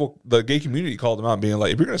gay community called them out, being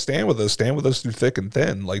like, if you're gonna stand with us through thick and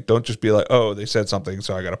thin. Like, don't just be like, oh, they said something,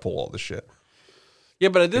 so I got to pull all this shit. Yeah,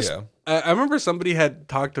 but I remember somebody had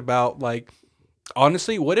talked about like,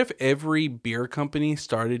 honestly, what if every beer company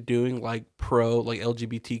started doing like pro like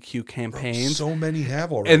LGBTQ campaigns? So many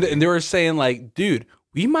have already, and they were saying like, dude,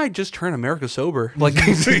 we might just turn America sober. Like,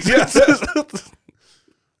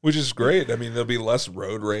 which is great. I mean, there'll be less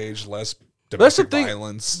road rage, less domestic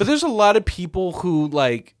violence. But there's a lot of people who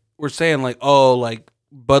like were saying like, oh, like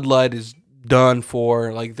Bud Light is done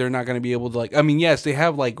for. Like they're not going to be able to like. I mean, yes, they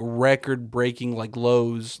have like record breaking like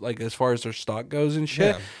lows like as far as their stock goes and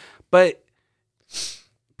shit. Yeah. But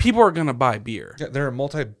people are gonna buy beer. Yeah, they're a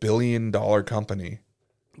multi-billion-dollar company.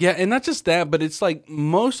 Yeah, and not just that, but it's like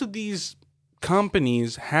most of these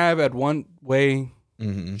companies have at one way,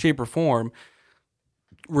 shape, or form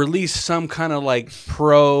released some kind of like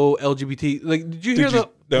pro LGBT. Like, did you hear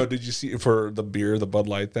did you see for the beer, the Bud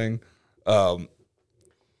Light thing?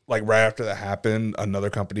 Like right after that happened, another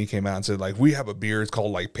company came out and said like, we have a beer. It's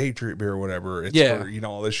called like Patriot Beer or whatever. It's for, you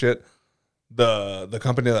know, all this shit. The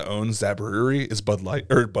company that owns that brewery is Bud Light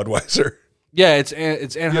or Budweiser. Yeah, it's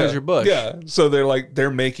Anheuser-Busch. Yeah, so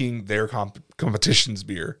they're making their competition's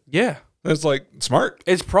beer. Yeah. It's like smart.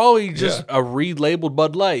 It's probably just a relabeled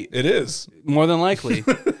Bud Light. It is. More than likely.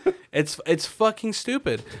 It's fucking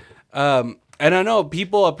stupid. And I know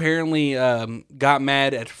people apparently got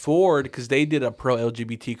mad at Ford because they did a pro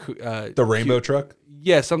LGBT. The rainbow truck?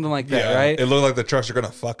 Yeah, something like that, right? It looked like the trucks are going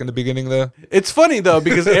to fuck in the beginning, though. It's funny, though,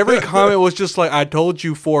 because every comment was just like, I told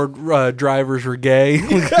you Ford drivers were gay.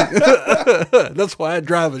 That's why I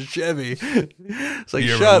drive a Chevy. It's like,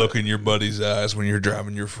 you ever look in your buddy's eyes when you're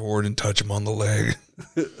driving your Ford and touch him on the leg?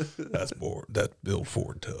 That's Bill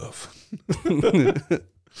Ford tough.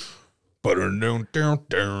 But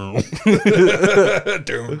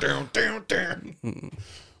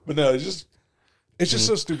no, it's just... It's just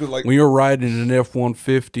so stupid. Like when you're riding an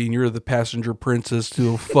F-150 and you're the passenger princess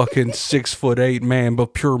to a fucking 6'8" man,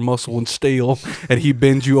 but pure muscle and steel, and he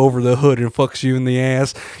bends you over the hood and fucks you in the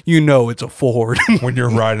ass, you know it's a Ford. when you're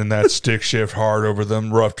riding that stick shift hard over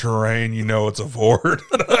them rough terrain, you know it's a Ford.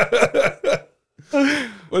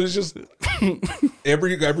 But it's just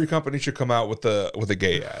every company should come out with a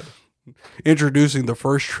gay ad. Introducing the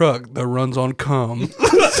first truck that runs on cum.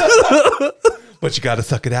 But you got to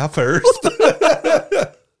suck it out first.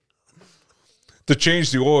 To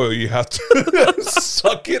change the oil, you have to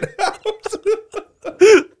suck it out.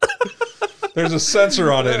 There's a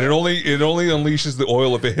sensor on it. It only unleashes the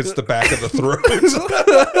oil if it hits the back of the throat.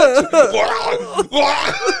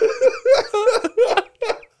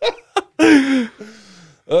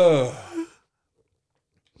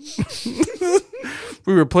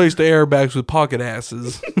 We replaced the airbags with pocket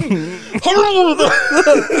asses.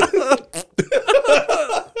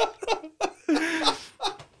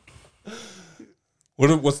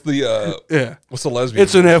 What's the lesbian?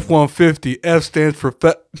 It's an F-150. F stands for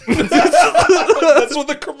That's what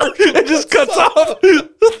the commercial. It just cuts off.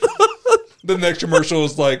 The next commercial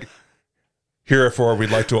is like, herefore we'd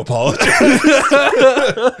like to apologize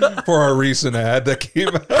for our recent ad that came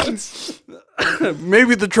out.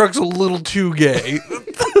 Maybe the truck's a little too gay.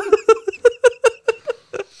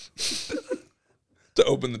 To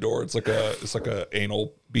open the door, it's like a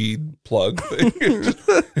anal bead plug thing.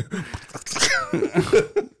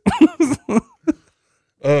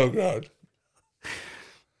 Oh god.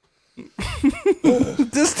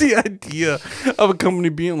 Just the idea of a company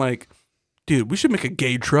being like, dude, we should make a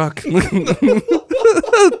gay truck.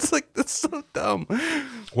 It's like, that's so dumb.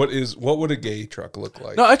 What would a gay truck look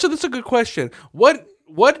like? No, actually, that's a good question. What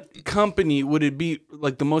company would it be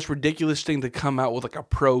like the most ridiculous thing to come out with like a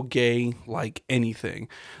pro-gay like anything?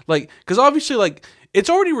 Like, because obviously like it's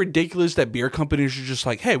already ridiculous that beer companies are just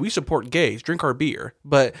like, hey, we support gays, drink our beer.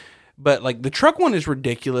 But like the truck one is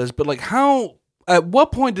ridiculous. But like how, at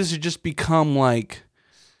what point does it just become like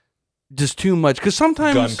just too much? Because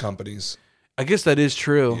sometimes gun companies. I guess that is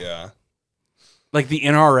true. Yeah. Like the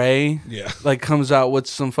NRA, Yeah, like comes out with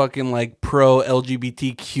some fucking like pro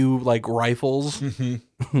LGBTQ like rifles.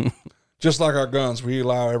 Mm-hmm. Just like our guns, we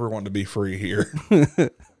allow everyone to be free here.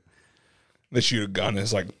 They shoot a gun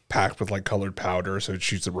that's like packed with like colored powder, so it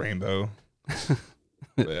shoots a rainbow.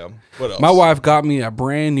 Yeah. What else? My wife got me a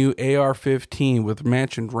brand new AR-15 with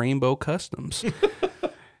matching rainbow customs.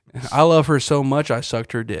 I love her so much I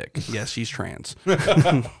sucked her dick. Yes, she's trans.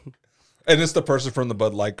 And it's the person from the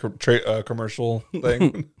Bud Light commercial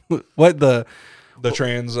thing. What the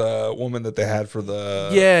trans woman that they had for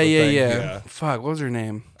the yeah. Fuck, what was her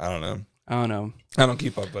name? I don't know. I don't know. I don't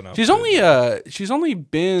keep up enough. She's only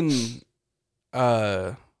been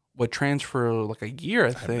trans for like a year,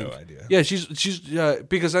 I think. I have no idea. Yeah, she's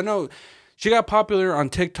because I know she got popular on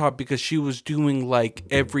TikTok because she was doing like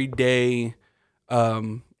everyday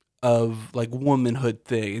of like womanhood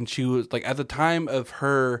thing, and she was like at the time of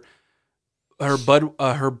her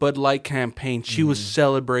Bud Light campaign, she was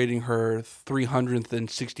celebrating her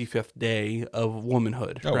 365th day of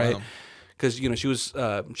womanhood, right? Because she was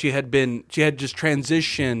she had just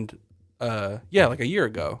transitioned like a year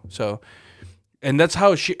ago. So, and that's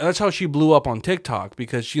how she blew up on TikTok,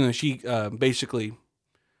 because she basically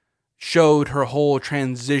showed her whole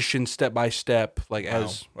transition step by step, like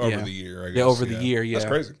over the year. I guess. Yeah, over the year. Yeah, that's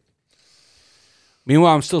crazy.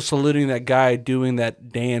 Meanwhile, I'm still saluting that guy doing that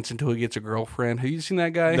dance until he gets a girlfriend. Have you seen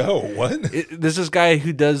that guy? No, what? There's this guy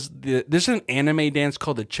who does there's an anime dance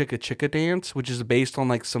called the Chicka Chicka dance, which is based on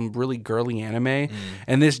like some really girly anime.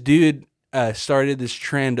 And this dude started this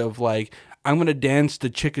trend of like, I'm going to dance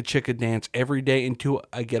the Chicka Chicka dance every day until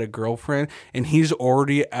I get a girlfriend. And he's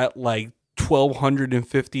already at like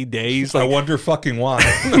 1,250 days. I Like, wonder fucking why.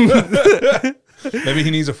 Maybe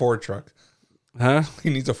he needs a Ford truck. huh?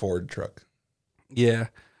 He needs a Ford truck. Yeah.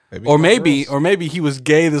 Maybe Or it's not maybe he was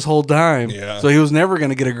gay this whole time. Yeah. So he was never going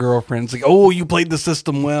to get a girlfriend. It's like, oh, you played the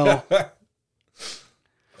system well.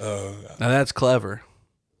 Oh, Now that's clever.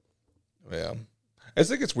 yeah. I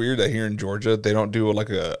think it's weird that here in Georgia they don't do like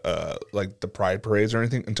like the Pride parades or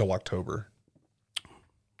anything until October.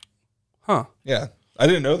 Huh. Yeah, I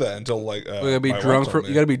didn't know that until like You gotta be my wife drunk told from me.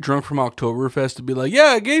 you gotta be drunk from Oktoberfest to be like,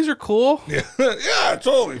 yeah, gays are cool. Yeah, yeah,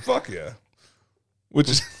 totally. Fuck yeah. Which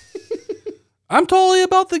is I'm totally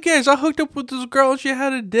about the gays. I hooked up with this girl and she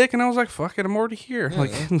had a dick, and I was like, fuck it, I'm already here.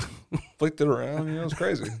 Like, flicked it around. It's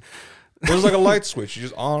crazy. It was like a light switch. You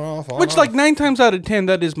just on off. On, which off. like 9 times out of 10,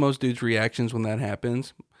 that is most dudes' reactions when that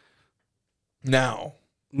happens. Now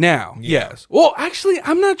Now, Yeah. yes. Well, actually,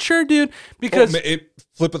 I'm not sure, dude, because it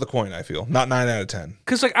flip of the coin. I feel not 9 out of 10.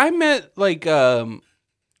 because like I met like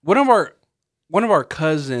one of our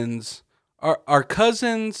cousins, our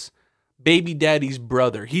cousin's baby daddy's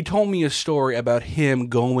brother. He told me a story about him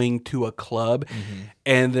going to a club,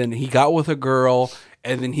 and then he got with a girl,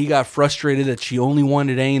 and then he got frustrated that she only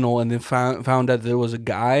wanted anal, and then found out there was a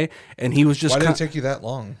guy, and he was just Why did it take you that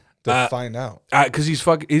long to find out? because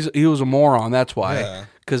he was a moron. That's why. Yeah.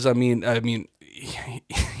 Because I mean,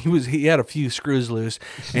 he had a few screws loose,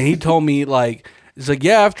 and he told me like, it's like,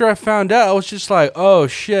 yeah. After I found out, I was just like, oh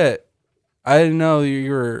shit, I didn't know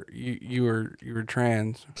you were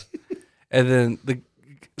trans. And then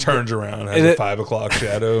Turns around, has a 5 o'clock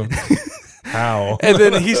shadow. How? and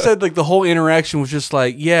then he said like the whole interaction was just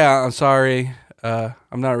like, yeah, I'm sorry, I'm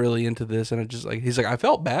not really into this, and it just like he's like, I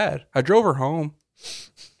felt bad. I drove her home.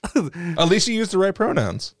 At least you used the right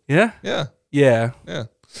pronouns. Yeah, Yeah. yeah. Yeah.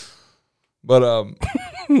 But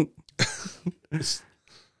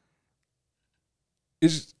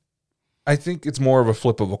it's I think it's more of a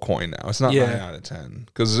flip of a coin now. It's not 9 out of 10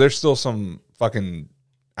 because there's still some fucking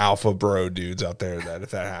alpha bro dudes out there that if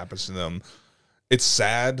that happens to them, it's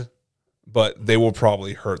sad, but they will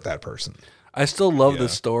probably hurt that person. I still love the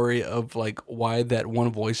story of like why that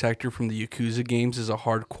one voice actor from the Yakuza games is a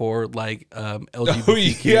hardcore like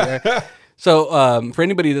LGBTQ. Yeah. So for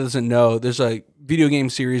anybody that doesn't know, there's a video game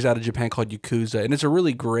series out of Japan called Yakuza, and it's a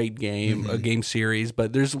really great game, a game series.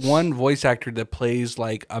 But there's one voice actor that plays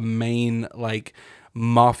like a main like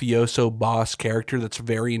mafioso boss character that's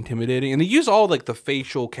very intimidating, and they use all like the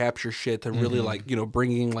facial capture shit to really like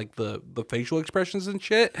bringing like the facial expressions and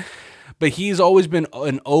shit. But he's always been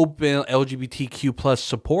an open LGBTQ plus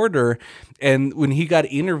supporter, and when he got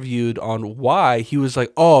interviewed on why, he was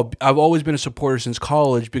like, oh, I've always been a supporter since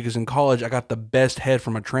college because in college I got the best head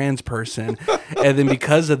from a trans person. And then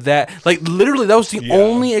because of that, like literally that was the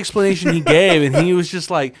only explanation he gave, and he was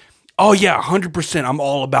just like, oh yeah, 100%. I'm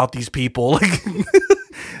all about these people. Like,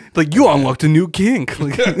 like you unlocked a new kink.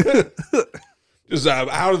 Like, Just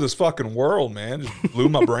out of this fucking world, man. Just blew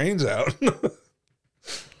my brains out.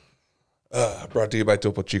 Brought to you by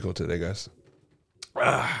Topo Chico today, guys.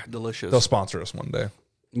 delicious. They'll sponsor us one day.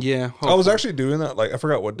 Yeah. I was actually doing that. Like, I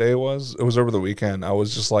forgot what day it was. It was over the weekend. I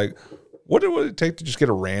was just like, what would it take to just get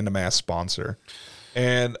a random ass sponsor?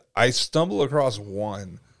 And I stumbled across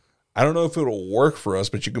one. I don't know if it'll work for us,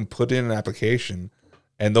 but you can put in an application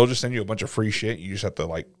and they'll just send you a bunch of free shit. You just have to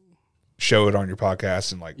like show it on your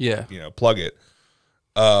podcast and like, plug it.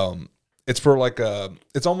 It's for like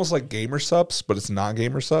it's almost like Gamer Supps, but it's not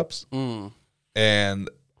Gamer Supps. And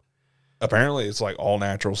apparently it's like all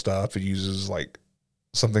natural stuff. It uses like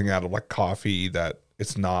something out of like coffee that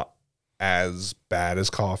it's not as bad as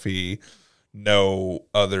coffee. No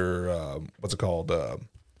other, what's it called?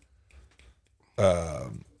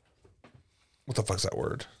 What the fuck's that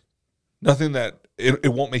word? Nothing that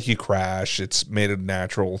it won't make you crash. It's made of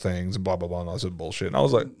natural things and blah, blah, blah, and all this bullshit. And I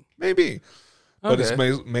was like, maybe. But it's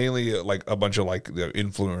mainly like a bunch of like the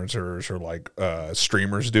influencers or like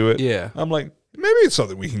streamers do it. Yeah. I'm like, maybe it's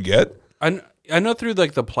something we can get. I know through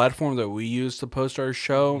like the platform that we use to post our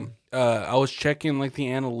show, I was checking like the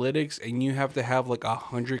analytics, and you have to have like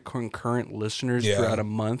 100 concurrent listeners throughout a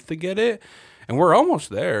month to get it. And we're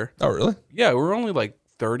almost there. Oh, really? Yeah, we're only like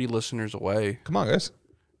 30 listeners away. Come on, guys.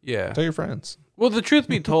 Yeah. Tell your friends. Well, the truth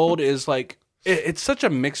be told is like, it's such a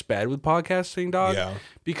mixed bag with podcasting, dog. Yeah.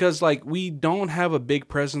 Because like we don't have a big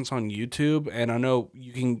presence on YouTube, and I know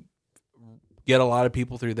you can get a lot of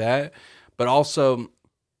people through that, but also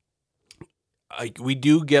like we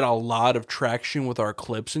do get a lot of traction with our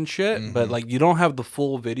clips and shit, but like you don't have the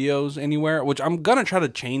full videos anywhere, which I'm gonna try to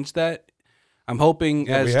change that. I'm hoping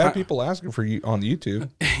we had people asking for you on YouTube.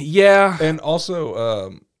 Yeah. And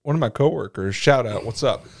also one of my coworkers, shout out, what's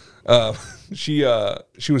up? She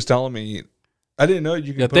was telling me, I didn't know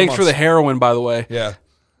you could put thanks for the heroin, by the way. Yeah.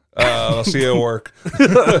 I'll see you at work.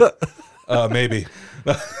 Maybe.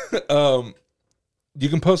 You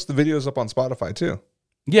can post the videos up on Spotify too.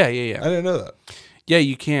 Yeah. I didn't know that. Yeah,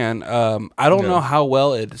 you can. I don't know how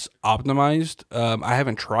well it's optimized. I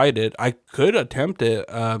haven't tried it. I could attempt it.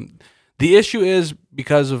 The issue is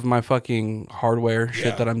because of my fucking hardware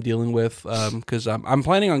shit that I'm dealing with. Because I'm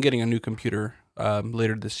planning on getting a new computer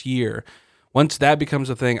later this year. Once that becomes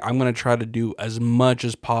a thing, I'm going to try to do as much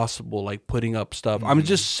as possible, like putting up stuff. I'm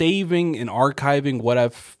just saving and archiving what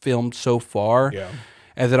I've filmed so far. Yeah.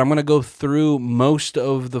 And then I'm going to go through most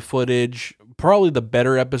of the footage, probably the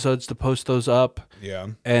better episodes, to post those up. Yeah.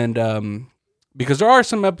 And because there are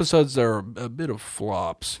some episodes that are a bit of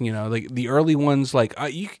flops, like the early ones,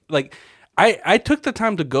 I I took the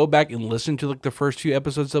time to go back and listen to like the first few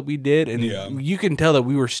episodes that we did, and you can tell that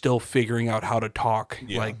we were still figuring out how to talk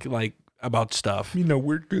like about stuff. You know,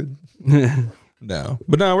 we're good. No,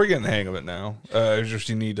 but no, we're getting the hang of it now. It's just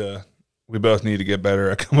we both need to get better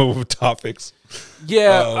at coming up with topics.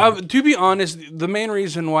 Yeah, to be honest, the main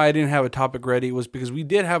reason why I didn't have a topic ready was because we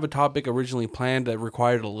did have a topic originally planned that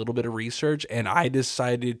required a little bit of research, and I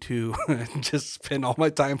decided to just spend all my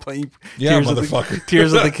time playing Tears of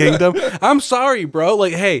the Kingdom. I'm sorry, bro.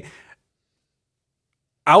 Like, hey,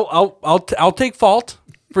 I'll take fault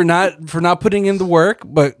for not putting in the work,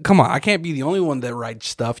 but come on, I can't be the only one that writes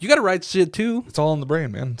stuff. You got to write shit too. It's all in the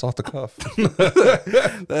brain, man. It's off the cuff.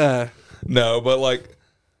 No, but like,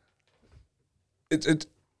 it's.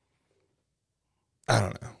 I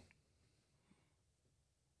don't know.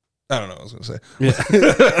 I don't know what I was gonna say. Yeah.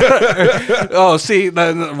 Oh, see,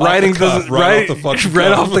 the writing doesn't right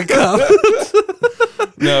off the cuff.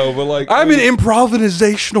 No, but like, I'm an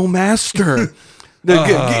improvisational master.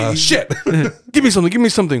 Shit. Give me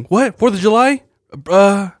something. What? 4th of July?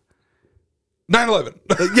 9/11.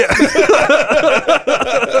 Yeah.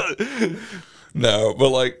 No, but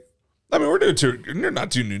like, I mean, you're not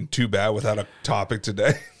doing too bad without a topic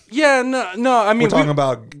today. Yeah, no. I mean, we're talking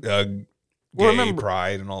about gay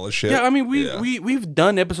pride and all this shit. Yeah, I mean, we've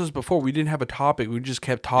done episodes before. We didn't have a topic. We just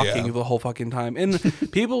kept talking the whole fucking time. And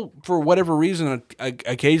people, for whatever reason,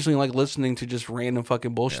 occasionally like listening to just random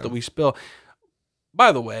fucking bullshit that we spill.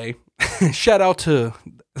 By the way, shout out to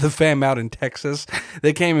the fam out in Texas.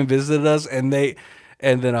 They came and visited us, and then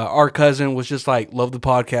our cousin was just like, "Love the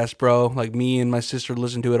podcast, bro." Like, me and my sister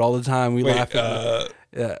listen to it all the time. We laugh at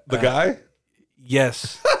it. The guy?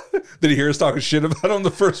 Yes. Did he hear us talking shit about him the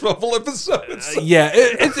first couple episodes? Yeah,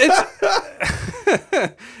 it's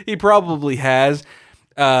he probably has.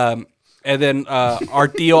 And then our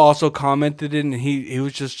Theo also commented, and he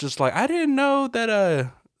was just like, I didn't know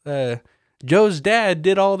that Joe's dad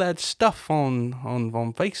did all that stuff on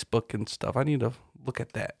Facebook and stuff. I need to look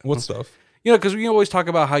at that. What stuff? You know, because we always talk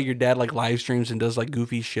about how your dad like live streams and does like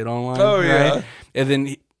goofy shit online. Oh, yeah. Right? And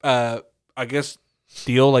then I guess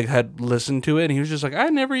Theo like had listened to it, and he was just like, I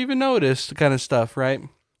never even noticed kind of stuff, right?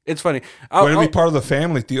 It's funny. Way to be part of the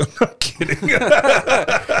family, Theo. No kidding.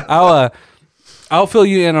 I'll fill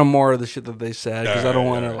you in on more of the shit that they said, because I don't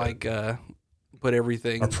want to like put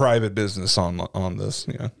everything. Our private business on this.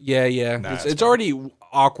 Yeah. Yeah. Nah, it's already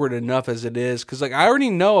awkward enough as it is, because like I already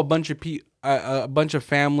know a bunch of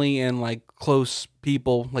family and like close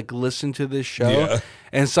people like listen to this show,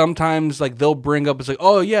 and sometimes like they'll bring up, it's like,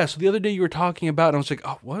 oh yeah, so the other day you were talking about, and I was like,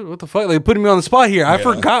 oh, what the fuck, like putting me on the spot here. I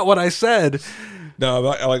forgot what I said. No,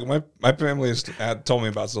 like my family has told me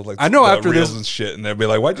about stuff like, I know, after reels this and shit, and they'd be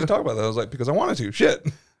like, why'd you talk about that? I was like, because I wanted to. Shit.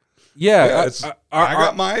 Yeah, I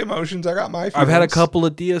got my emotions. I got my feelings. I've had a couple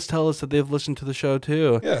of Dias tell us that they've listened to the show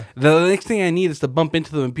too. Yeah. The next thing I need is to bump into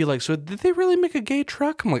them and be like, so did they really make a gay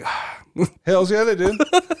truck? I'm like, hells yeah, they did.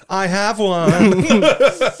 I have one.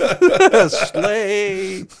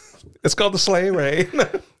 Sleigh. It's called the sleigh ray.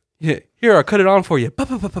 Yeah. Here, I'll cut it on for you.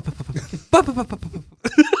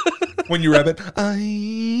 When you rabbit,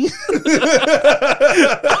 I.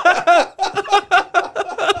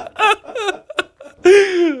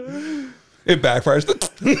 It backfires.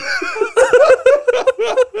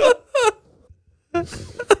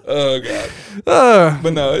 Oh god.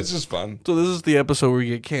 But no, it's just fun. So this is the episode where we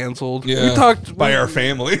get canceled. Yeah. We talked by our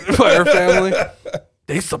family. By our family.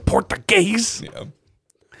 They support the gays. Yeah.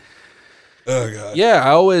 Oh god. Yeah, I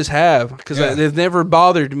always have, because they've never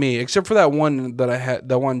bothered me, except for that one that I had,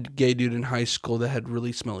 that one gay dude in high school that had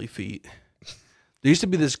really smelly feet. There used to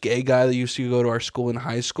be this gay guy that used to go to our school in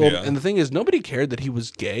high school, and the thing is, nobody cared that he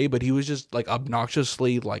was gay, but he was just like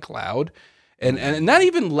obnoxiously like loud, and not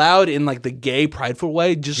even loud in like the gay prideful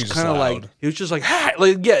way, just kind of like, he was just like, ha!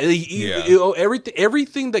 Like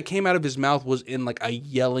everything that came out of his mouth was in like a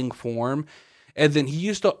yelling form. And then he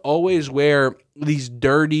used to always wear these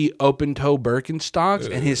dirty open-toe Birkenstocks,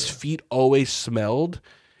 and his feet always smelled.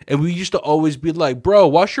 And we used to always be like, bro,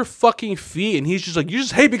 wash your fucking feet. And he's just like, you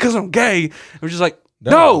just hate because I'm gay. And we're just like,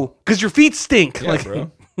 no, because your feet stink. Yeah, like, bro.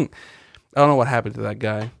 I don't know what happened to that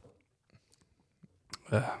guy.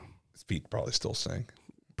 His feet probably still stink.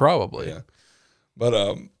 Probably. Yeah. But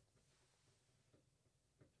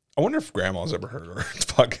I wonder if Grandma's ever heard our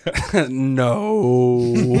podcast.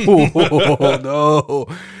 No.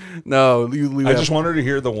 I just want her to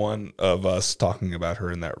hear the one of us talking about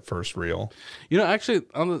her in that first reel. You know, actually,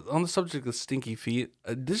 on the subject of stinky feet,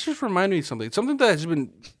 this just reminded me of something that has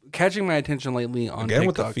been catching my attention lately on again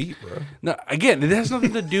TikTok. With the feet, bro. No, again, it has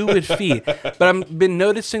nothing to do with feet, but I've been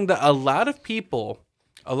noticing that a lot of people,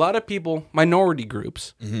 minority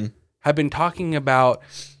groups, have been talking about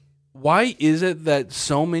why is it that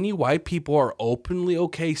so many white people are openly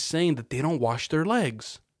okay saying that they don't wash their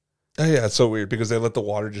legs? Oh, yeah, it's so weird because they let the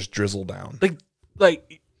water just drizzle down.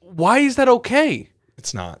 Like, why is that okay?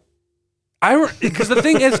 It's not. Because the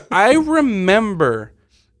thing is, I remember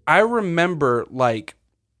like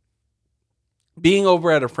being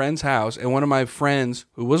over at a friend's house, and one of my friends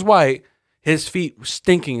who was white, his feet were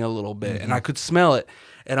stinking a little bit, and I could smell it.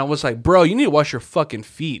 And I was like, bro, you need to wash your fucking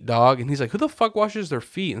feet, dog. And he's like, who the fuck washes their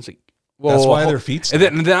feet? And it's like, whoa, That's why whoa. their feet And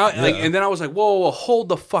stink. then I was like, whoa, hold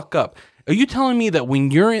the fuck up. Are you telling me that when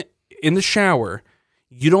you're in the shower,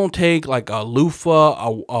 you don't take like a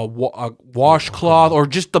loofah, a washcloth, or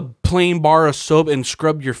just a plain bar of soap and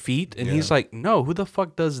scrub your feet? And he's like, no, who the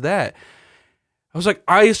fuck does that? I was like,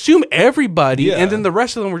 I assume everybody. Yeah. And then the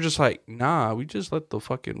rest of them were just like, nah, we just let the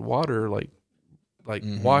fucking water like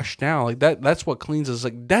wash down. Like that's what cleans us.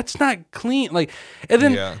 Like, that's not clean. Like, and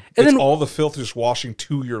then it's all the filth just washing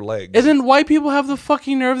to your legs. and then white people have the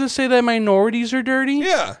fucking nerve to say that minorities are dirty.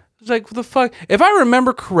 Yeah. It's like, what the fuck? If I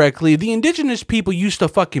remember correctly, the indigenous people used to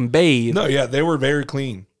fucking bathe. No, yeah, they were very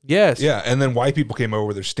clean. Yes. Yeah, and then white people came over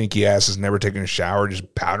with their stinky asses, never taking a shower,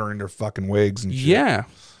 just powdering their fucking wigs and shit. Yeah.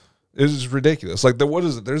 It was ridiculous. Like, what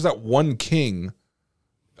is it? There's that one king,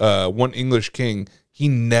 one English king, he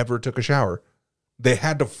never took a shower. They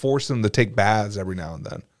had to force him to take baths every now and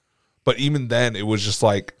then. But even then, it was just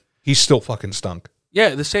like, he still fucking stunk.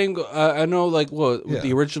 Yeah, the same. I know, like, with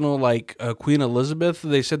the original, like, Queen Elizabeth,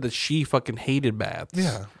 they said that she fucking hated baths.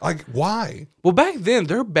 Yeah. Like, why? Well, back then,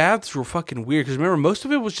 their baths were fucking weird. Because remember, most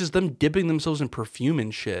of it was just them dipping themselves in perfume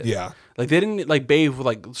and shit. Yeah. Like, they didn't, like, bathe with,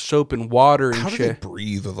 like, soap and water and How do shit. they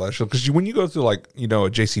breathe with that shit? Because when you go to, like, a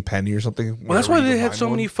JCPenney or something. Well, that's why whenever you they go had find so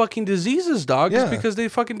one. many fucking diseases, dog. Yeah. It's because they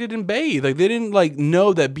fucking didn't bathe. Like, they didn't, like,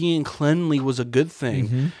 know that being cleanly was a good thing.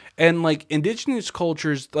 Mm-hmm. And, like, indigenous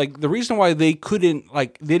cultures, like, the reason why they couldn't,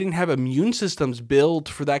 like, they didn't have immune systems built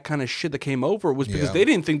for that kind of shit that came over was because they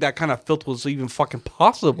didn't think that kind of filth was even fucking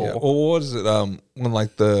possible. Yeah. Well, what is it? When,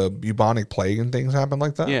 like, the bubonic plague and things happened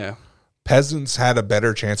like that? Yeah. Peasants had a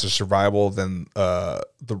better chance of survival than the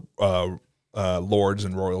lords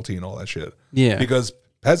and royalty and all that shit. Yeah. Because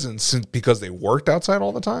peasants, because they worked outside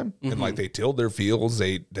all the time and, like, they tilled their fields,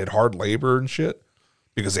 they did hard labor and shit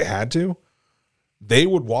because they had to, they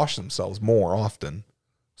would wash themselves more often.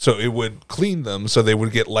 So it would clean them so they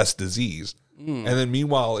would get less disease. And then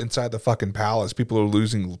meanwhile, inside the fucking palace, people are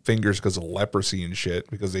losing fingers because of leprosy and shit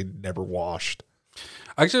because they never washed.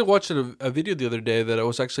 I actually watched a video the other day that I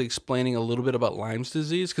was actually explaining a little bit about Lyme's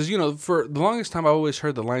disease. Because, you know, for the longest time, I always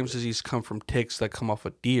heard that Lyme's disease come from ticks that come off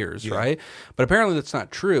of deers, right? But apparently that's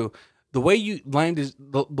not true. The way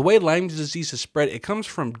Lyme disease is spread, it comes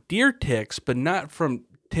from deer ticks, but not from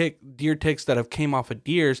deer ticks that have came off of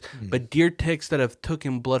deers, but deer ticks that have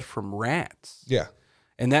taken blood from rats. Yeah.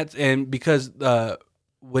 And because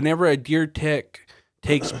whenever a deer tick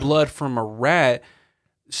takes blood from a rat,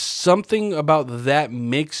 something about that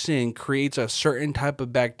mixing creates a certain type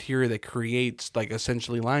of bacteria that creates, like,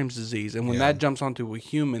 essentially Lyme's disease. And when that jumps onto a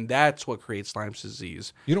human, that's what creates Lyme's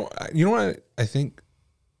disease. You know what I think?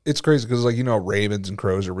 It's crazy because, like, ravens and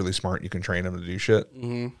crows are really smart. You can train them to do shit.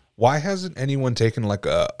 Mm-hmm. Why hasn't anyone taken, like,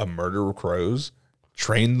 a murder of crows,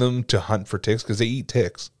 trained them to hunt for ticks? Because they eat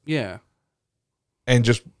ticks. Yeah. And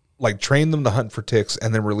just, like, train them to hunt for ticks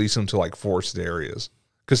and then release them to, like, forested areas.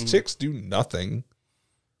 Because ticks do nothing.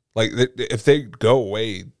 Like, if they go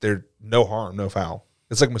away, they're no harm, no foul.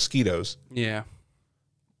 It's like mosquitoes. Yeah.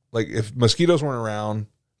 Like, if mosquitoes weren't around,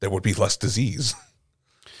 there would be less disease.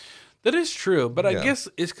 That is true, but I Yeah. guess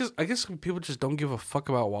it's because people just don't give a fuck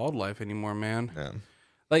about wildlife anymore, man. Yeah.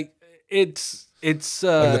 Like, it's Like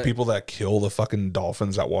the people that kill the fucking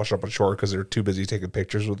dolphins that wash up on shore because they're too busy taking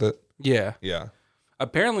pictures with it. yeah. Yeah.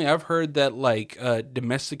 Apparently, I've heard that, like,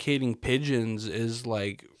 domesticating pigeons is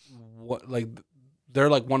like what, like, they're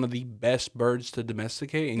like one of the best birds to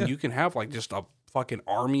domesticate, and you can have, like, just a fucking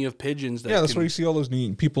army of pigeons. That's why you see all those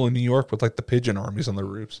people in New York with, like, the pigeon armies on their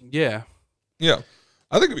roofs. Yeah. Yeah.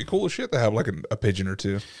 I think it'd be cool as shit to have, like, a pigeon or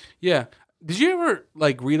two. Yeah. Did you ever,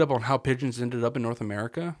 like, read up on how pigeons ended up in North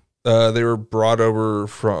America? They were brought over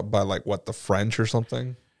by, like, what, the French or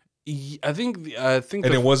something? I think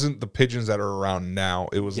And it wasn't the pigeons that are around now.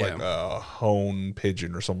 It was Yeah. like a hone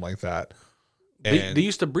pigeon or something like that. they And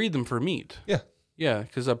used to breed them for meat. yeah. Yeah,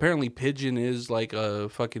 because apparently pigeon is, like, a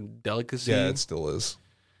fucking delicacy. Yeah, it still is.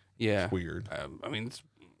 Yeah. It's weird. I mean,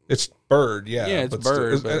 It's bird, yeah. Yeah, it's but still-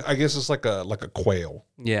 bird, but- I guess it's like a quail,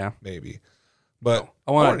 yeah. maybe. But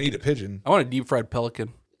I I wanna- want to eat a pigeon. I want a deep fried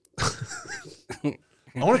pelican. I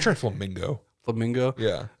want to try flamingo. flamingo.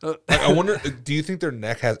 Yeah. Like, I wonder, do you think their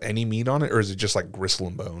neck has any meat on it, or is it just like gristle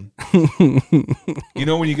and bone? You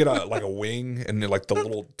know when you get like a wing and like the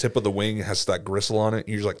little tip of the wing has that gristle on it, and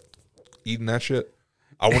you're just like eating that shit?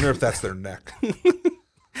 I wonder if that's their neck.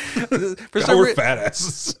 For God, we're fat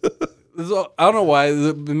asses. I don't know why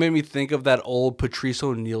it made me think of that old Patrice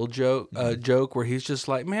O'Neill joke where he's just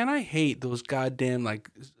like, man, I hate those goddamn like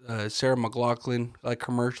Sarah McLachlan like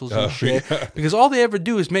commercials and shit because all they ever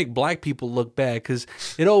do is make black people look bad because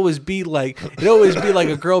it always be like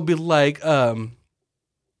a girl be like oh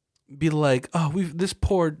this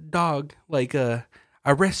poor dog like I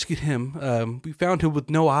rescued him we found him with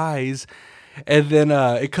no eyes. And then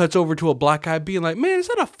it cuts over to a black guy being like, man, is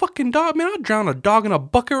that a fucking dog? Man, I'll drown a dog in a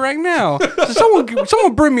bucket right now. So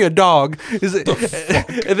someone bring me a dog. Is it?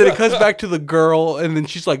 And then it cuts back to the girl, and then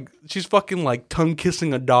she's fucking like tongue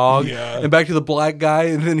kissing a dog. Yeah. And back to the black guy,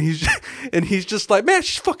 and then he's just like, man,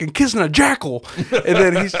 she's fucking kissing a jackal. And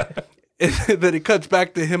then and then it cuts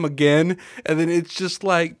back to him again, and then it's just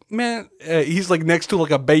like, man, he's like next to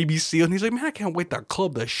like a baby seal, and he's like, man, I can't wait to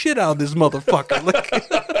club the shit out of this motherfucker. Like,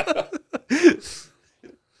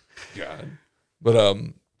 God. But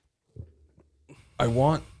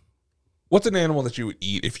what's an animal that you would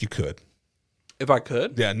eat if you could? if I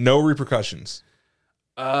could, Yeah, no repercussions.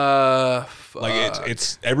 fuck. Like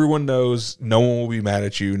it's everyone knows, no one will be mad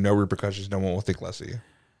at you, no repercussions, no one will think less of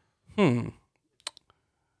you.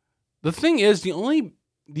 The thing is, the only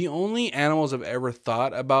animals I've ever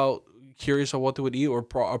thought about, curious of what they would eat, are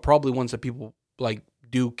probably ones that people like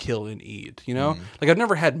do kill and eat. You know, like I've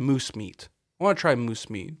never had moose meat. I want to try moose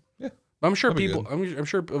meat. Yeah, I'm sure people. I'm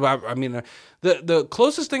sure. I mean, the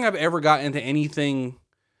closest thing I've ever gotten to anything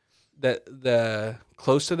that the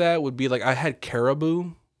close to that would be like I had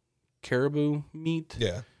caribou meat.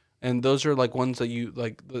 Yeah, and those are like ones that you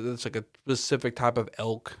like. It's like a specific type of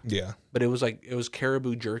elk. yeah. But it was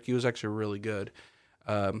caribou jerky. It was actually really good.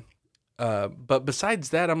 But besides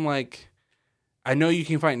that, I'm like, I know you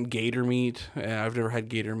can find gator meat. And I've never had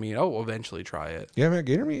gator meat. I'll eventually try it. You haven't had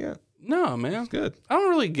gator meat yet? No, man. It's good. I don't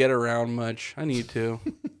really get around much. I need to.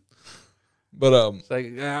 But It's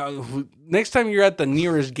like next time you're at the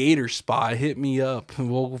nearest gator spot, hit me up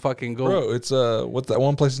and we'll fucking go. bro, it's what's that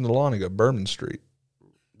one place in Dahlonega, Bourbon Street?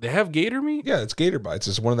 They have gator meat? Yeah, it's gator bites.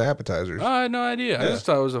 It's one of the appetizers. Oh, I had no idea. I Yeah. just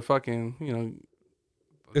thought it was a fucking,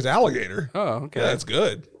 It's alligator. Oh, okay. Yeah, it's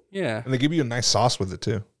good. Yeah. And they give you a nice sauce with it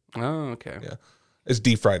too. Oh, okay. Yeah. It's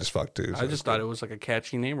deep fried as fuck too. I just thought it was like a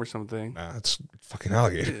catchy name or something. Nah, it's fucking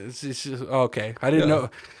alligator. It's just, okay. I didn't know.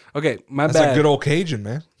 Okay, my That's bad. like good old Cajun,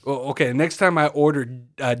 man. Well, okay, next time I ordered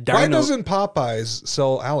Why dino. doesn't Popeyes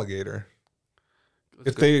sell alligator?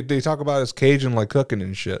 If they talk about it as Cajun like cooking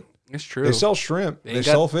and shit. It's true. They sell shrimp. They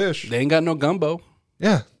sell fish. They ain't got no gumbo.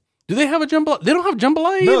 Yeah. Do they have a jambalaya? They don't have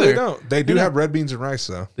jambalaya either. No, they don't. They do have red beans and rice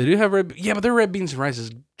though. They do have red. Yeah, but their red beans and rice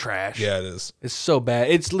is trash. Yeah, it is. It's so bad.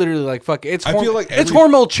 It's literally like fuck. It's I feel like it's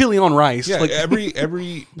Hormel chili on rice. Yeah, like, every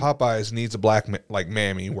Popeyes needs a black like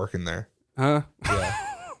mammy working there. huh? Yeah.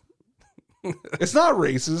 It's not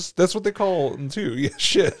racist. That's what they call them too. Yeah,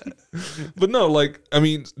 shit. But no, like, I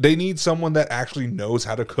mean, they need someone that actually knows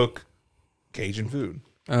how to cook Cajun food.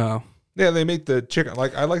 Oh. Yeah, they make the chicken.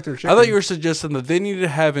 Like, I like their chicken. I thought you were suggesting that they needed to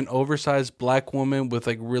have an oversized black woman with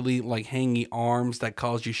like really like hangy arms that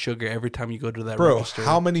calls you sugar every time you go to that Bro, register.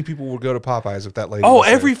 how many people would go to Popeyes if that lady Oh, was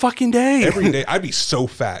there? every fucking day. Every day. I'd be so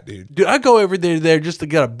fat, dude. Dude, I go every day there just to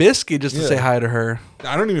get a biscuit just to Yeah. say hi to her.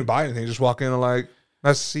 I don't even buy anything. Just walk in and like,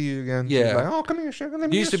 nice to see you again. Yeah. Like, oh, come here, sugar. Let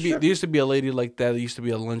me There used get to sugar. be a lady like that. There used to be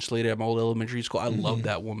a lunch lady at my old elementary school. I loved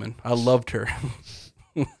that woman. I loved her.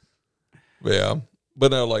 Yeah.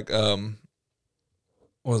 But no, like, what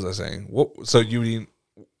was I saying? What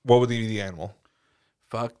would be the animal?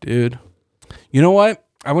 Fuck, dude. You know what?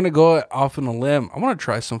 I want to go off on a limb. I want to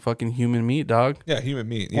try some fucking human meat, dog. Yeah, human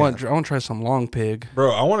meat. I Yeah. want to try some long pig.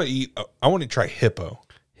 Bro, I want to try hippo.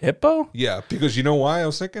 Hippo? Yeah, because you know why I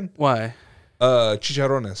was thinking? Why?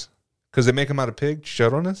 Chicharrones. Because they make them out of pig,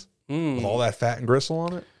 chicharrones, Mm. with all that fat and gristle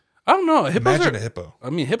on it. I don't know. Hippos Imagine are, a hippo.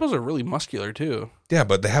 I mean, hippos are really muscular too. Yeah,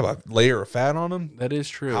 but they have a layer of fat on them. That is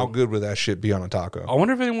true. How good would that shit be on a taco? I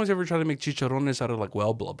wonder if anyone's ever tried to make chicharrones out of like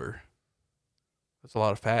whale blubber. That's a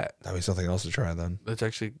lot of fat. That'd be something else to try then.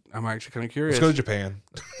 I'm actually kind of curious. Let's go to Japan.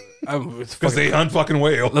 It's Because they hunt fucking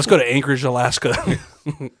whale. Let's go to Anchorage, Alaska.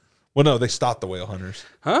 Well, no, they stopped the whale hunters.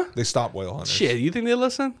 Huh? They stopped whale hunters. Shit, you think they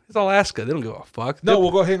listen? It's Alaska. They don't give a fuck. No,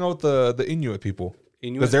 we'll go hang out with the Inuit people.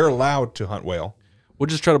 Inuit? Because they're allowed to hunt whale. We'll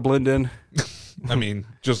just try to blend in. I mean,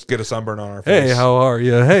 just get a sunburn on our face. Hey, how are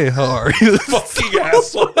you? Hey, how are you? Fucking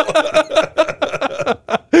asshole.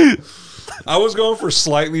 I was going for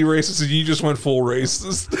slightly racist and you just went full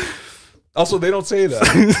racist. Also, they don't say that.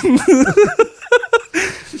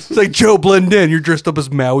 It's like, Joe, blend in. You're dressed up as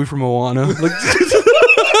Maui from Moana. Like,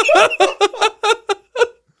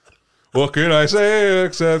 What can I say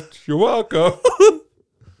except you're welcome?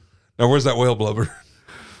 Now, where's that whale blubber?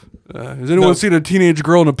 has anyone seen a teenage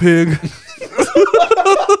girl and a pig?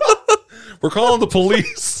 We're calling the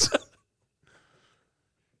police.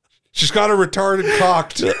 She's got a retarded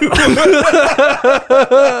cock, too.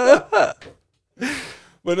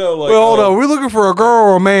 But no, like... Well, hold on. We're looking for a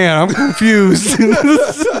girl or a man. I'm confused.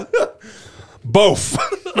 Both.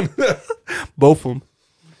 Both of them.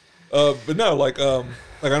 But no, like I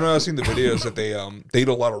know I've seen the videos that they eat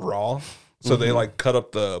a lot of raw. So they like cut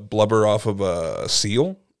up the blubber off of a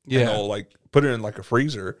seal. Yeah. And they'll like put it in like a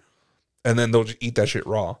freezer. And then they'll just eat that shit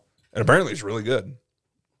raw. And apparently it's really good.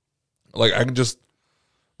 Like I can just...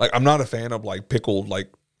 Like I'm not a fan of like pickled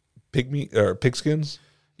like pig meat or pig skins.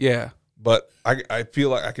 Yeah. But I feel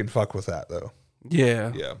like I can fuck with that though.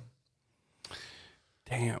 Yeah. Yeah.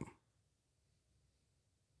 Damn.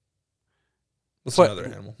 What's another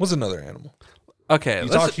animal? What's another animal? Okay. You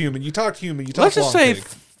talk human. You talk human. You talk Let's just say pig.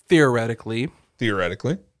 theoretically,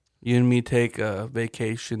 Theoretically. you and me take a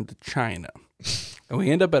vacation to China. And we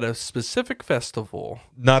end up at a specific festival.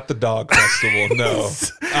 Not the dog festival. No.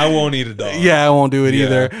 I won't eat a dog. Yeah, I won't do it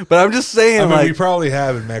either. But I'm just saying, I mean, like, we probably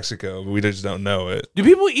have in Mexico, but we just don't know it. do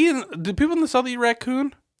people in the South eat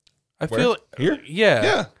raccoon? I Where? feel Here? Yeah.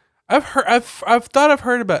 Yeah. I've thought I've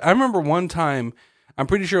heard about. I remember one time. I'm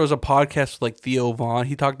pretty sure it was a podcast with like Theo Vaughn.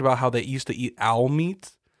 He talked about how they used to eat owl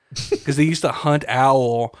meat because they used to hunt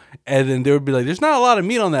owl, and then they would be like, "There's not a lot of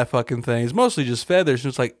meat on that fucking thing. It's mostly just feathers." And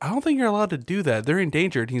it's like, I don't think you're allowed to do that. They're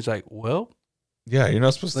endangered. And he's like, "Well, Yeah, you're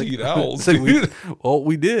not supposed to eat owls. it's like, Dude.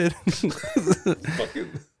 we did." Fucking.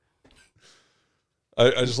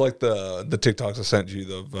 I just like the TikToks I sent you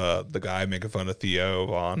the guy making fun of Theo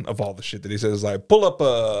Vaughn of all the shit that he says. Like, pull up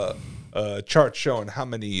a chart showing how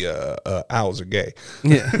many owls are gay.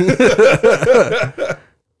 Yeah.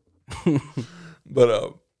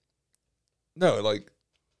 But no, like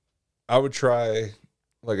I would try,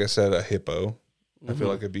 like I said, a hippo. I feel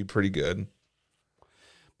like it'd be pretty good.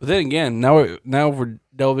 But then again, now we're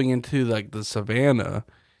delving into like the savannah.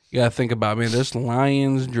 You gotta think about, man, there's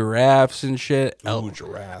lions, giraffes, and shit. Ooh,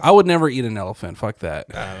 giraffe. I would never eat an elephant. Fuck that.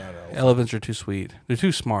 No. Elephants are too sweet. They're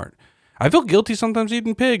too smart. I feel guilty sometimes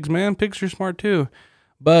eating pigs, man. Pigs are smart too.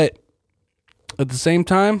 But at the same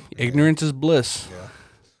time, ignorance is bliss. Yeah.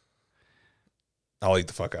 I'll eat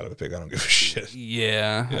the fuck out of a pig. I don't give a shit.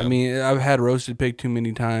 Yeah. I mean, I've had roasted pig too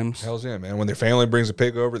many times. Hells yeah, man. When their family brings a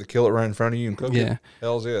pig over, they kill it right in front of you and cook it.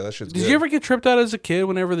 Hells yeah, that shit's good. Did you ever get tripped out as a kid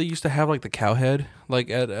whenever they used to have like the cow head?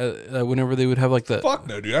 Like at whenever they would have like the... Fuck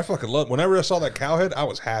no, dude. I fucking love... Whenever I saw that cow head, I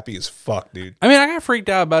was happy as fuck, dude. I mean, I got freaked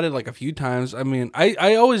out about it like a few times. I mean,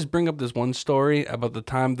 I always bring up this one story about the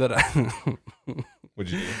time that I...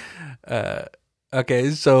 What'd you do?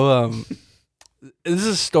 Okay, so this is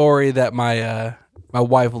a story that my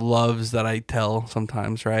wife loves that I tell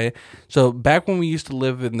sometimes, right? So back when we used to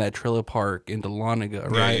live in that trailer park in Dahlonega,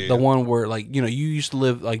 right? Yeah. The one where like, you know, you used to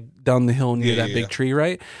live like down the hill near that big Yeah. tree,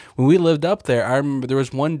 right? When we lived up there, I remember there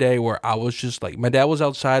was one day where I was just like, my dad was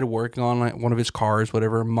outside working on like one of his cars,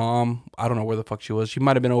 whatever. Mom, I don't know where the fuck she was. She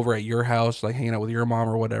might have been over at your house, like hanging out with your mom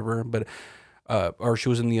or whatever, but or she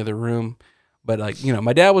was in the other room. But like, you know,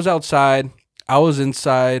 my dad was outside, I was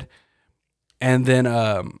inside, and then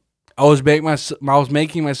I was making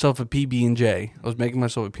myself a PB&J. I was making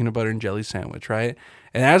myself a peanut butter and jelly sandwich, right?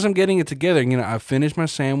 And as I'm getting it together, you know, I finished my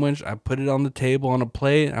sandwich. I put it on the table on a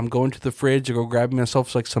plate. I'm going to the fridge to go grab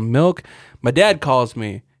myself like some milk. My dad calls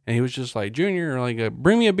me, and he was just like, "Junior, like,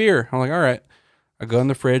 bring me a beer." I'm like, "All right." I go in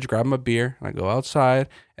the fridge, grab my beer, and I go outside.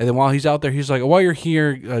 And then while he's out there, he's like, "While you're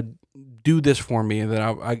here, do this for me." And then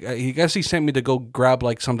I guess he sent me to go grab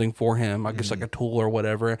like something for him. I guess like a tool or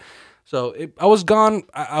whatever. So I was gone.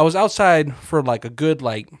 I was outside for like a good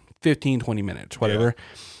like 15, 20 minutes, whatever.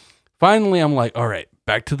 Yeah. Finally, I'm like, all right,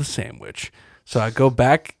 back to the sandwich. So I go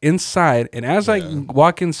back inside, and as I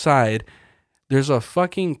walk inside, there's a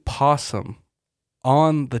fucking possum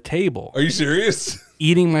on the table. Are you serious?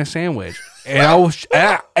 Eating my sandwich. And I was,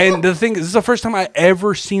 and the thing is, this is the first time I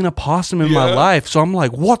ever seen a possum in my life. So I'm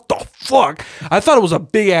like, what the fuck? I thought it was a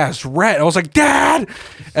big ass rat. I was like, Dad!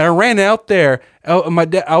 And I ran out there. My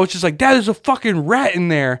dad, I was just like, Dad, there's a fucking rat in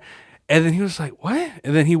there. And then he was like, what?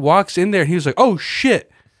 And then he walks in there and he was like, oh shit.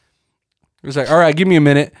 He was like, all right, give me a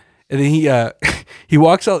minute. And then he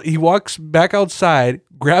walks out. He walks back outside,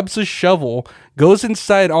 grabs a shovel, goes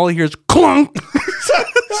inside. All he hears, clunk.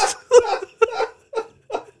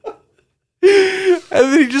 And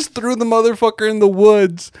then he just threw the motherfucker in the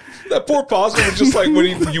woods. That poor possum was just like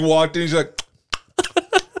when you walked in, he's like,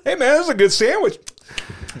 "Hey man, that's a good sandwich.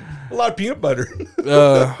 A lot of peanut butter."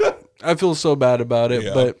 I feel so bad about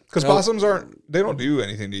it, but because possums they don't do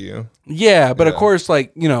anything to you. Yeah, but of course,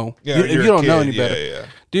 like, you know, if you don't know any better. Yeah.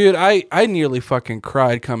 Dude, I nearly fucking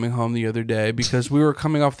cried coming home the other day because we were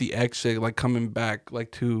coming off the exit, like coming back like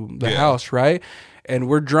to the house, right? And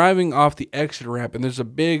we're driving off the exit ramp, and there's a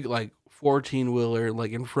big like 14-wheeler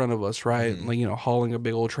like in front of us, right? Like, you know, hauling a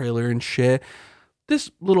big old trailer and shit. This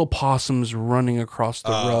little possum's running across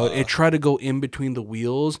the road. It tried to go in between the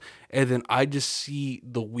wheels, and then I just see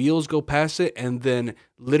the wheels go past it, and then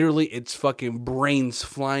literally its fucking brains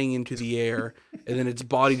flying into the air, and then its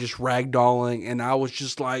body just ragdolling, and I was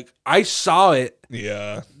just like, I saw it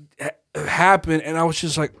happen, and I was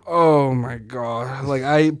just like, oh my God. Like,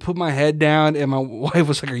 I put my head down, and my wife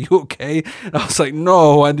was like, are you okay? And I was like,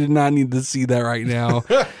 no, I did not need to see that right now.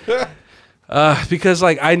 Because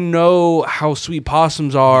like I know how sweet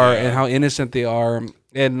possums are and how innocent they are,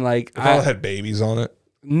 and like I had babies on it.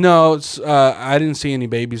 No, it's I didn't see any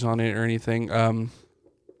babies on it or anything.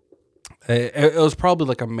 It was probably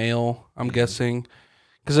like a male, I'm guessing,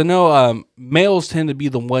 because I know males tend to be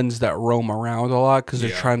the ones that roam around a lot because they're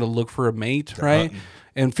trying to look for a mate, right? Hunting.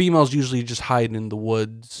 And females usually just hide in the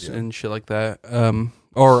woods and shit like that,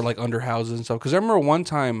 or like under houses and stuff. Because I remember one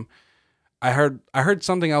time. I heard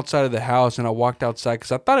something outside of the house, and I walked outside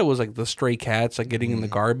because I thought it was like the stray cats like getting in the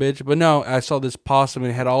garbage. But no, I saw this possum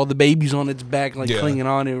and it had all the babies on its back, like clinging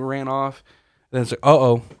on. It ran off. Then it's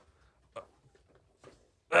like,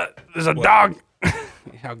 there's a dog.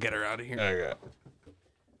 I'll get her out of here. Okay.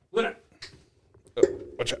 Luna. Oh,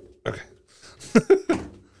 watch out. Okay.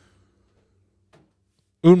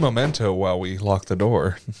 Un momento while we lock the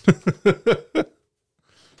door.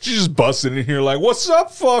 She just busted in here like, "What's up,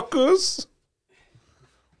 fuckers?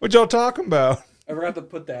 What y'all talking about?" I forgot to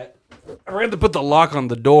put the lock on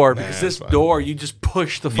the door because this door you just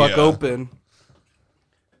push the fuck open.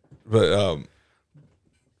 But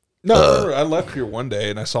no, I remember I left here one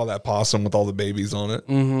day and I saw that possum with all the babies on it.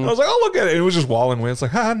 And I was like, "Oh, look at it!" And it was just walling away. It's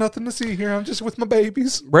like, nothing to see here. I'm just with my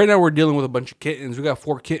babies. Right now, we're dealing with a bunch of kittens. We got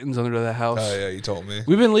 4 kittens under the house. Oh yeah, you told me.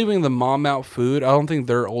 We've been leaving the mom out food. I don't think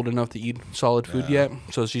they're old enough to eat solid food yet,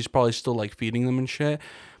 so she's probably still like feeding them and shit.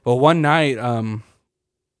 But one night,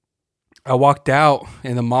 I walked out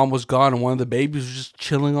and the mom was gone, and one of the babies was just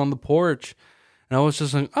chilling on the porch, and I was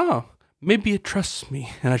just like, "Oh, maybe it trusts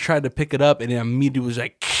me." And I tried to pick it up, and it immediately was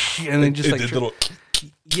like, and then just like,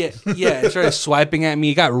 it started swiping at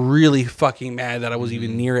me. It got really fucking mad that I was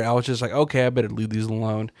even near it. I was just like, okay, I better leave these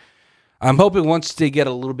alone. I'm hoping once they get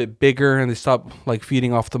a little bit bigger and they stop like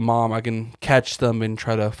feeding off the mom, I can catch them and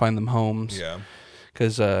try to find them homes. Yeah,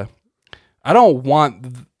 because I don't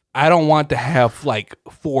want to have like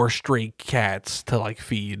 4 stray cats to like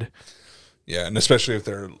feed. Yeah, and especially if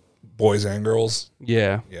they're boys and girls.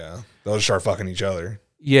 Yeah, they'll just start fucking each other.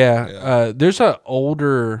 Yeah. There's an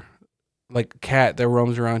older like cat that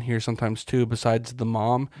roams around here sometimes too, besides the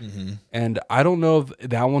mom. And I don't know if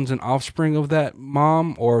that one's an offspring of that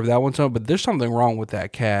mom or if that one's but there's something wrong with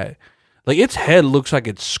that cat. Like its head looks like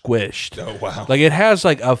it's squished. Oh wow! Like it has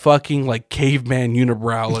like a fucking like caveman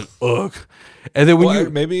unibrow. Like ugh. And then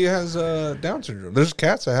when maybe it has Down syndrome. There's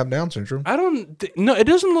cats that have Down syndrome. I don't no. It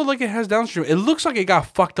doesn't look like it has Down syndrome. It looks like it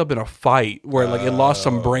got fucked up in a fight where like it lost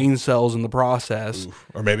some brain cells in the process. Oof.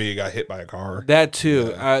 Or maybe it got hit by a car. That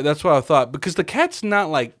too. That's what I thought, because the cat's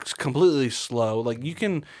not like completely slow. Like you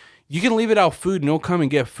can leave it out food and it'll come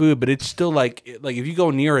and get food, but it's still like if you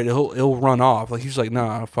go near it, it'll run off. Like he's like,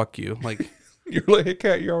 nah, fuck you. Like you're like, "Hey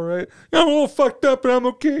cat, you all right?" "I'm a little fucked up, but I'm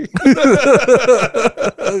okay."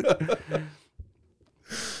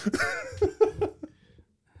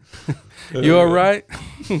 You all right?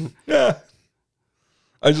 Yeah.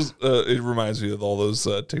 I just it reminds me of all those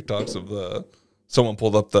TikToks of someone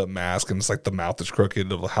pulled up the mask and it's like the mouth is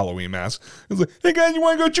crooked of a Halloween mask. It's like, "Hey guys, you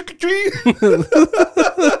want to go trick or treat?"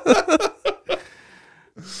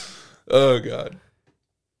 Oh god.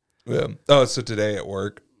 Yeah. Oh, so today at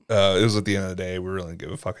work, it was at the end of the day. We really didn't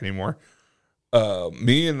give a fuck anymore.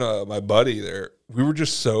 Me and my buddy there, we were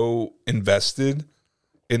just so invested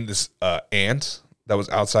in this ant that was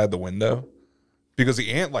outside the window, because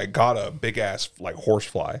the ant like got a big ass like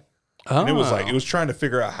horsefly. And it was like, it was trying to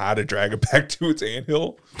figure out how to drag it back to its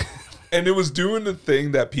anthill. And it was doing the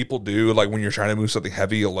thing that people do, like when you're trying to move something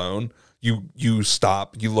heavy alone, you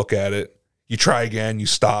stop, you look at it, you try again, you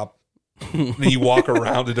stop, then you walk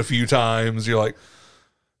around it a few times. You're like,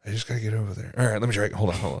 "I just gotta get over there. All right, let me try.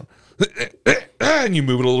 Hold on. And you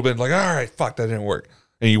move it a little bit, like, all right, fuck, that didn't work.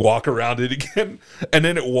 And you walk around it again, and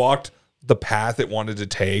then it walked the path it wanted to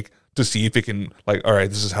take to see if it can, like, all right,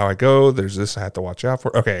 this is how I go. There's this I have to watch out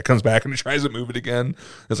for. Okay, it comes back and it tries to move it again.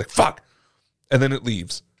 It's like, fuck. And then it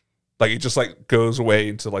leaves. Like, it just, like, goes away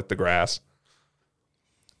into, like, the grass.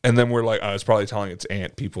 And then we're like, oh, it's probably telling its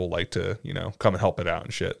ant people, like, to, you know, come and help it out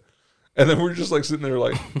and shit. And then we're just, like, sitting there,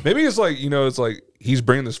 like, maybe it's like, you know, it's like he's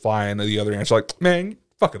bringing this fly into the other ants. Like, man, you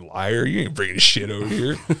fucking liar. You ain't bringing shit over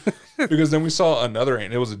here. Because then we saw another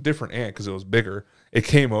ant. It was a different ant because it was bigger. It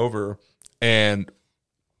came over and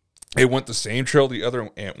it went the same trail the other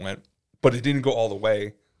ant went, but it didn't go all the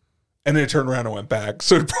way. And then it turned around and went back.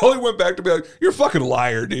 So it probably went back to be like, you're a fucking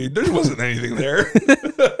liar, dude. There wasn't anything there.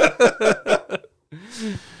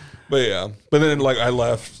 But yeah. But then, like, I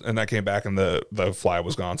left and I came back and the fly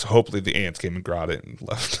was gone. So hopefully the ants came and got it and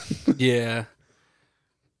left. Yeah.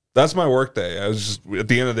 That's my work day. I was just, at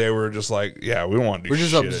the end of the day, we were just like, yeah, we don't want to do We're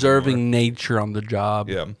just shit observing anymore. nature on the job.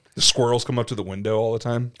 Yeah. The squirrels come up to the window all the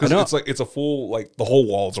time. Because I know. it's like, it's a full, like, the whole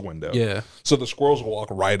wall is a window. Yeah. So the squirrels will walk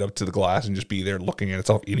right up to the glass and just be there looking at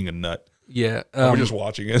itself eating a nut. Yeah. We're just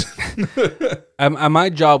watching it. At my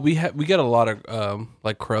job, we get a lot of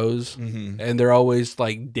like crows, Mm-hmm. and they're always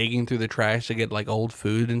like digging through the trash to get like old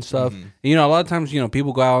food and stuff. Mm-hmm. You know, a lot of times, you know,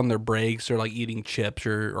 people go out on their breaks or like eating chips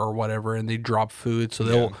or whatever, and they drop food,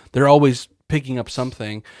 so they're always picking up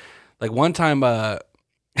something. Like one time, I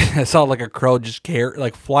saw like a crow just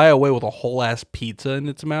fly away with a whole ass pizza in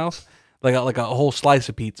its mouth, like a whole slice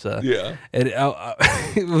of pizza. Yeah. And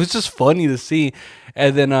it was just funny to see.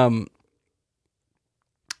 And then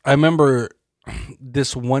I remember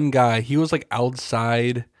this one guy, he was like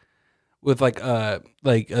outside with the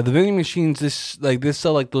vending machines. This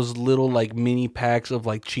sell like those little like mini packs of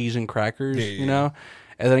like cheese and crackers, you know?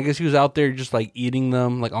 And then I guess he was out there just like eating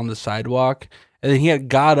them like on the sidewalk. And then he had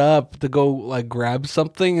got up to go like grab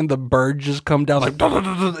something, and the bird just come down like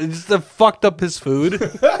it just fucked up his food.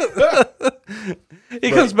 He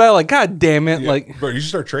comes back like, God damn it. Yeah. Like, bro, you should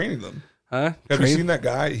start training them. huh? Have you seen that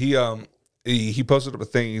guy? He posted up a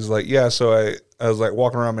thing. He's like, yeah, so I was like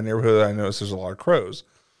walking around my neighborhood. I noticed there's a lot of crows.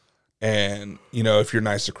 And, you know, if you're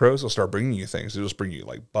nice to crows, they'll start bringing you things. They'll just bring you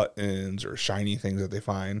like buttons or shiny things that they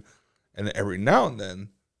find. And then every now and then,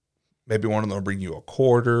 maybe one of them will bring you a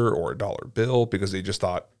quarter or a dollar bill because they just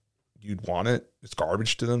thought you'd want it. It's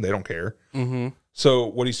garbage to them. They don't care. Mm-hmm. So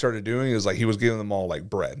what he started doing is like he was giving them all like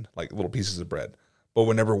bread, like little pieces of bread. But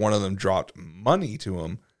whenever one of them dropped money to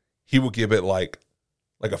him, he would give it like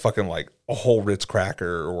a fucking like a whole Ritz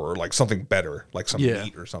cracker or like something better, like some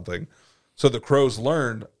meat or something. So the crows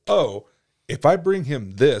learned, oh, if I bring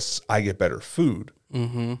him this, I get better food.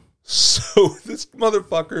 Mm-hmm. So this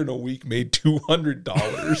motherfucker in a week made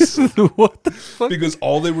 $200 What the fuck? because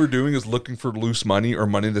all they were doing is looking for loose money or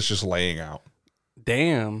money that's just laying out.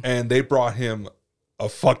 Damn. And they brought him a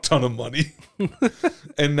fuck ton of money.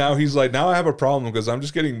 And now he's like, now I have a problem because I'm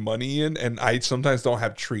just getting money in and I sometimes don't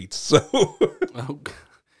have treats. So Oh,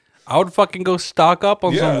 I would fucking go stock up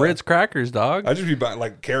on Yeah. some Ritz crackers, dog. I just be buying,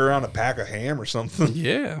 like, carry around a pack of ham or something.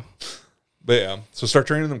 Yeah. But yeah, so start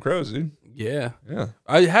training them crows, dude. Yeah. Yeah.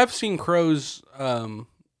 I have seen crows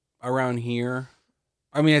around here.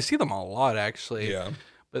 I mean, I see them a lot, actually. Yeah.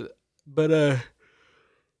 But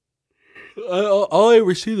all I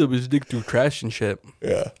ever see them is dig through trash and shit.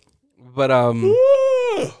 Yeah. But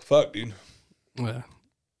Fuck, dude. yeah.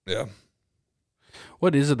 Yeah.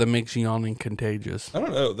 What is it that makes yawning contagious? I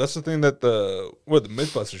don't know. That's the thing that the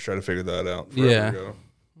Mythbusters try to figure that out. Forever Yeah. ago.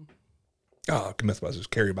 Oh, Mythbusters.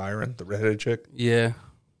 Carrie Byron, the redheaded chick. Yeah.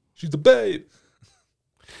 She's the babe.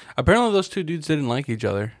 Apparently, those two dudes didn't like each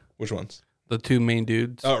other. Which ones? The two main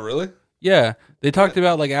dudes. Oh, really? Yeah, they talked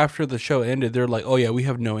about like after the show ended, they're like, "Oh yeah, we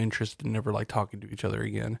have no interest in ever like talking to each other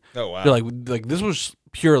again." Oh, wow. They're like this was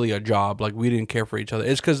purely a job. Like we didn't care for each other.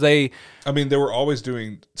 It's because they, I mean, they were always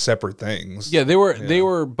doing separate things. yeah, they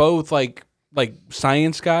were both like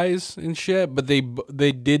science guys and shit, but they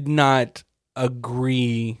did not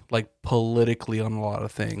agree like politically on a lot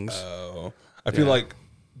of things. Oh. I feel like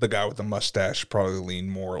the guy with the mustache probably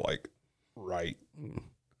leaned more like right.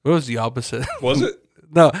 What was the opposite? Was it?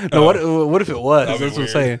 no. What if it was? That'd be That's what I'm weird.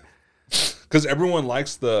 saying. Because everyone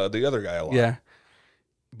likes the other guy a lot. Yeah.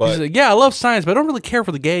 But He's like, yeah, I love science, but I don't really care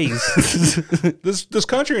for the gays. this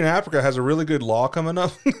country in Africa has a really good law coming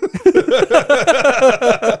up. And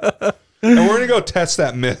we're going to go test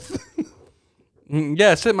that myth.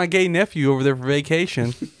 Yeah, I sent my gay nephew over there for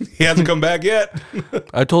vacation. He hasn't come back yet.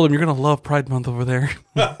 I told him you're gonna love Pride Month over there.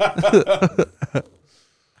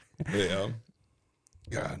 Yeah.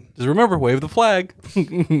 God. Just remember, wave the flag.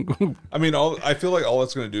 I mean, I feel like all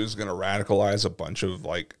it's going to do is going to radicalize a bunch of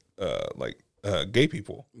like gay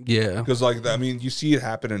people. Yeah. Because, like, I mean, you see it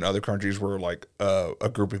happen in other countries where, like, a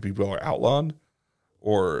group of people are outlawed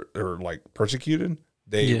or like, persecuted.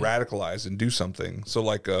 They radicalize and do something. So,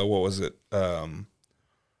 like, what was it?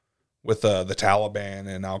 With the Taliban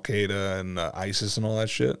and Al-Qaeda and ISIS and all that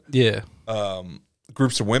shit. Yeah.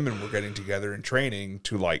 Groups of women were getting together and training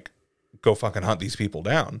to, like, go fucking hunt these people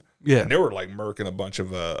down. Yeah. And they were, like, murking a bunch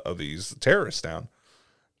of these terrorists down.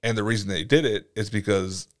 And the reason they did it is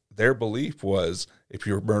because their belief was if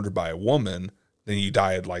you were murdered by a woman, then you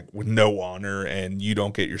died, like, with no honor, and you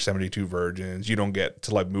don't get your 72 virgins. You don't get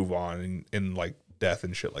to, like, move on in like, death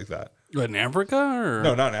and shit like that. What, in Africa? Or?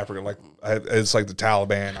 No, not in Africa. Like, it's like the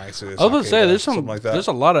Taliban, ISIS. I was going to say, there's something like that. There's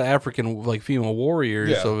a lot of African, like, female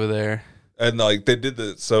warriors over there. And, like, they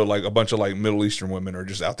did so, like, a bunch of, like, Middle Eastern women are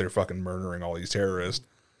just out there fucking murdering all these terrorists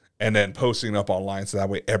and then posting up online so that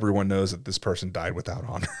way everyone knows that this person died without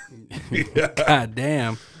honor. God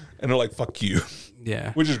damn. And they're like, fuck you.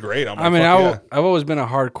 Yeah. Which is great. I've always been a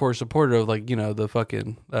hardcore supporter of, like, you know, the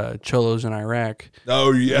fucking cholos in Iraq.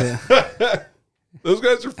 Oh, yeah. Those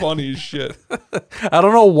guys are funny as shit. I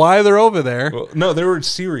don't know why they're over there. Well, no, they were in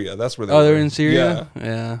Syria. That's where they were. Oh, they're in Syria?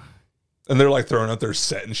 Yeah. And they're like throwing out their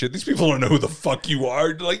set and shit. These people don't know who the fuck you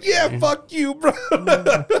are. They're like, yeah, fuck you, bro.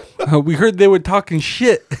 We heard they were talking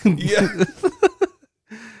shit. Yeah.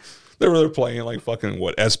 They were there playing like fucking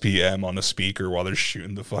SPM on a speaker while they're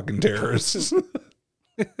shooting the fucking terrorists.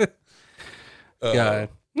 God.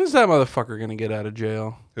 When's that motherfucker going to get out of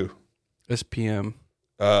jail? Who? SPM.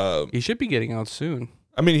 He should be getting out soon.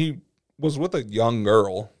 I mean, he was with a young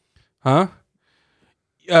girl. Huh?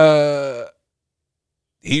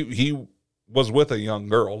 He was with a young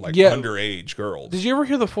girl, like underage girls. Did you ever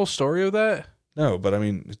hear the full story of that? No, but I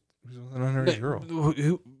mean, he was an underage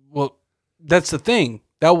girl. Well, that's the thing.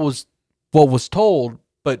 That was what was told,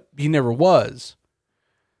 but he never was.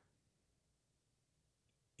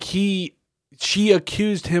 She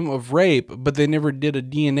accused him of rape, but they never did a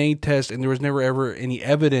DNA test, and there was never ever any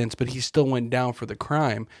evidence, but he still went down for the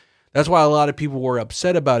crime. That's why a lot of people were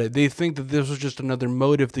upset about it. They think that this was just another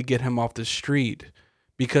motive to get him off the street.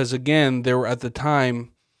 Because, again, there were, at the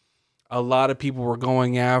time, a lot of people were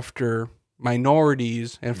going after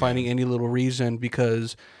minorities and finding any little reason,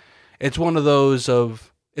 because it's one of those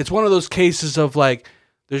cases of, like,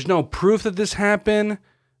 there's no proof that this happened.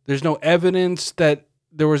 There's no evidence that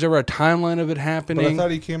there was ever a timeline of it happening. But I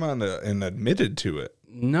thought he came out and admitted to it.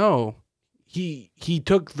 No. He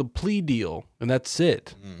took the plea deal, and that's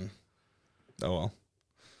it. Mm. Oh, well.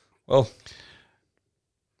 Well,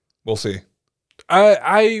 we'll see.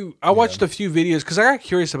 I watched a few videos because I got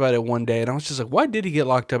curious about it one day, and I was just like, why did he get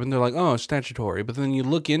locked up? And they're like, oh, it's statutory. But then you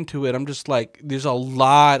look into it, I'm just like, there's a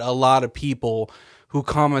lot of people who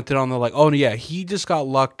commented on, they're like, oh, yeah, he just got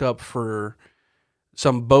locked up for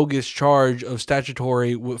some bogus charge of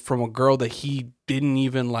statutory from a girl that he didn't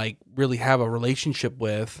even, like, really have a relationship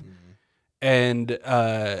with. Mm-hmm. And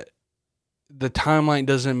the timeline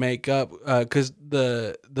doesn't make up, because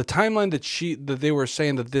the timeline that they were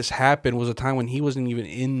saying that this happened was a time when he wasn't even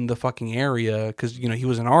in the fucking area, because, you know, he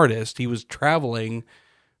was an artist, he was traveling,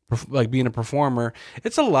 like, being a performer.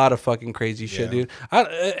 It's a lot of fucking crazy shit, dude.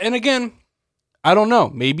 And again, I don't know,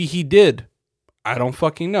 maybe he did, I don't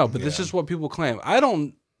fucking know, but this is what people claim. I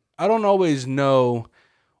don't always know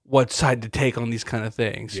what side to take on these kind of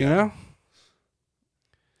things, you know.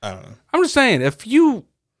 I don't know. I'm just saying, if you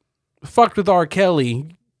fucked with R.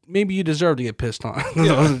 Kelly, maybe you deserve to get pissed on.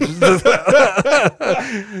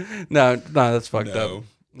 No, that's fucked up.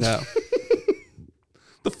 No.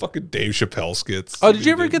 The fucking Dave Chappelle skits. Oh, did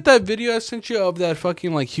you ever get that video I sent you of that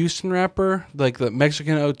fucking, like, Houston rapper, like the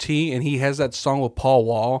Mexican OT, and he has that song with Paul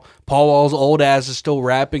Wall? Paul Wall's old ass is still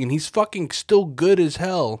rapping, and he's fucking still good as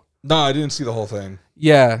hell. No, I didn't see the whole thing.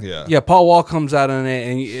 Yeah. Paul Wall comes out on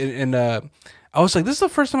it, and I was like, this is the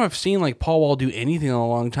first time I've seen, like, Paul Wall do anything in a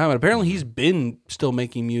long time. And apparently he's been still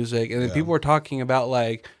making music. And then people were talking about,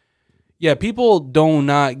 like, people do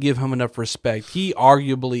not give him enough respect. He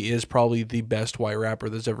arguably is probably the best white rapper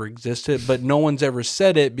that's ever existed, but no one's ever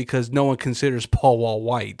said it because no one considers Paul Wall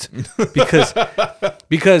white.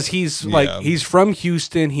 Because he's like, he's from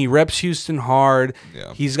Houston. He reps Houston hard.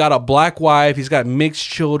 Yeah. He's got a black wife. He's got mixed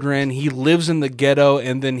children. He lives in the ghetto.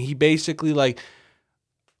 And then he basically, like,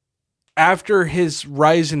 after his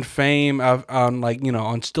rise in fame on, like, you know,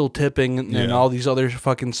 on Still Tipping and all these other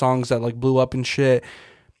fucking songs that, like, blew up and shit,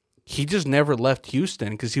 he just never left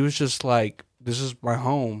Houston because he was just like, this is my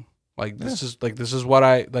home. Like, this is what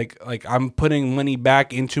I like I'm putting money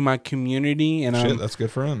back into my community, and that's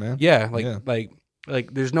good for him, man. Yeah,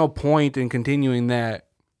 like there's no point in continuing that.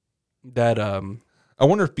 I I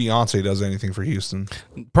wonder if Beyonce does anything for Houston.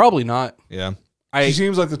 Probably not. Yeah. She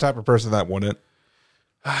seems like the type of person that wouldn't.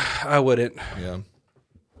 I wouldn't. Yeah.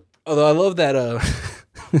 Although I love that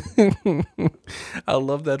I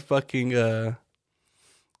love that fucking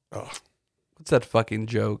what's that fucking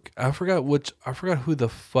joke? I forgot who the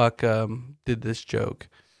fuck did this joke.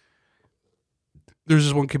 There's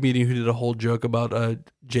this one comedian who did a whole joke about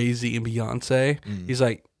Jay-Z and Beyonce. He's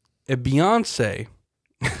like, if Beyonce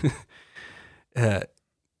if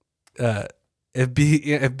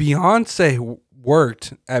Beyonce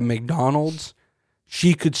worked at McDonald's,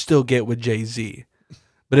 she could still get with Jay-Z.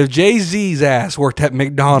 But if Jay-Z's ass worked at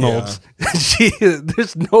McDonald's,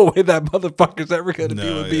 there's no way that motherfucker's ever going to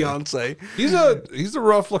be with Beyonce. He's a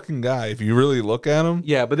rough looking guy if you really look at him.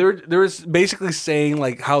 Yeah, but there was basically saying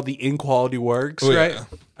like how the inequality works, right? Yeah.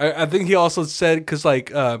 I think he also said because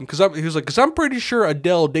I'm pretty sure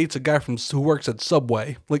Adele dates a guy who works at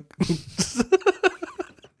Subway. Like,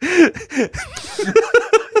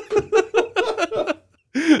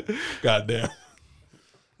 Goddamn.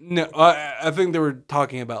 no, I think they were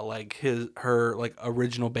talking about like her like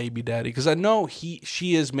original baby daddy because I know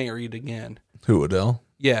she is married again. Who, Adele?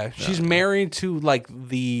 Yeah, she's married to like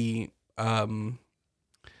the I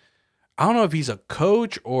don't know if he's a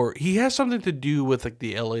coach or he has something to do with like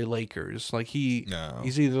the LA Lakers. Like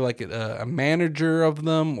he's either like a manager of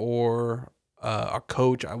them or a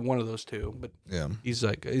coach. One of those two. But Yeah. he's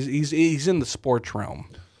like he's in the sports realm.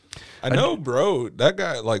 I know, bro. That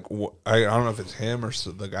guy, like, I don't know if it's him or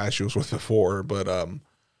the guy she was with before, but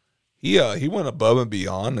he went above and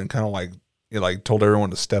beyond and kind of like told everyone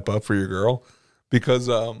to step up for your girl because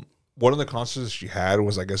one of the concerts she had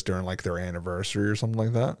was, I guess, during like their anniversary or something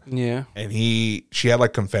like that. Yeah, and she had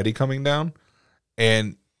like confetti coming down,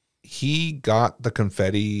 and he got the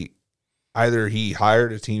confetti. Either he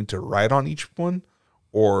hired a team to write on each one,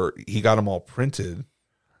 or he got them all printed.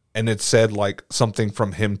 And it said like something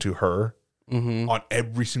from him to her on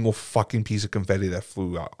every single fucking piece of confetti that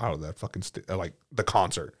flew out of that fucking like the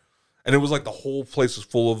concert. And it was like the whole place was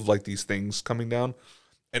full of like these things coming down,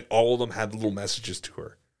 and all of them had little messages to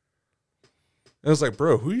her. And I was like,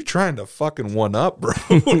 bro, who are you trying to fucking one up, bro?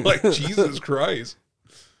 Like, Jesus Christ.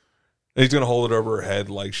 And he's gonna hold it over her head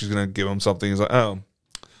like she's gonna give him something. He's like, oh,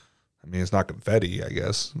 I mean, it's not confetti, I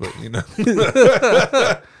guess, but you know.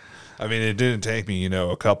 I mean, it didn't take me,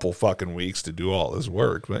 a couple fucking weeks to do all this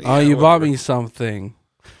work. But you bought me something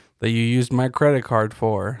that you used my credit card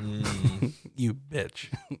for. You bitch.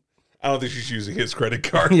 I don't think she's using his credit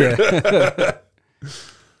card. Yeah.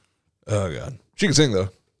 Oh, God. She can sing, though.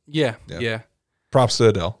 Yeah. Props to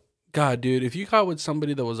Adele. God, dude, if you got with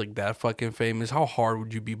somebody that was like that fucking famous, how hard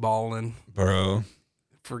would you be balling? Bro.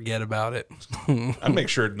 Forget about it. I'd make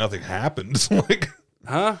sure nothing happens. Like,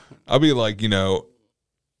 huh? I'll be like,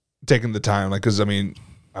 taking the time, like, because I mean,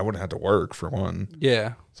 I wouldn't have to work for one.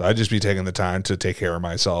 Yeah. So I'd just be taking the time to take care of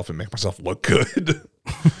myself and make myself look good.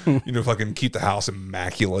 Fucking keep the house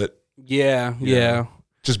immaculate. Yeah.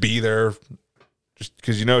 Just be there. Just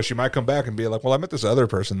because, she might come back and be like, well, I met this other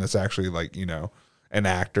person that's actually like, an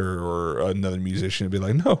actor or another musician and be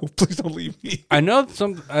like, no, please don't leave me. I know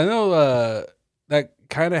that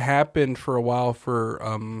kind of happened for a while for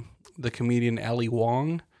the comedian Ali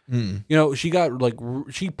Wong. She got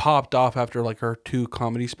she popped off after like her 2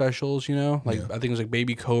 comedy specials, I think it was like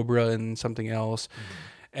Baby Cobra and something else.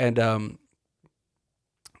 And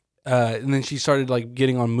then she started like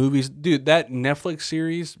getting on movies. Dude, that Netflix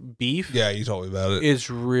series Beef, yeah, you told me about it. It's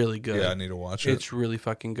really good. Yeah, I need to watch it. It's really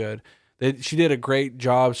fucking good. She did a great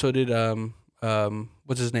job. So did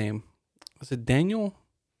what's his name? Was it Daniel,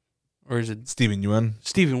 or is it Steven Yeun?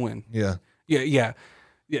 Steven Yeun. Yeah.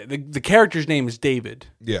 Yeah, the character's name is David.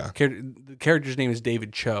 Yeah. The character's name is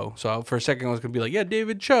David Cho. So for a second I was going to be like, yeah,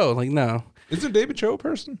 David Cho. Like, no. Is it David Cho a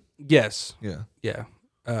person? Yes. Yeah.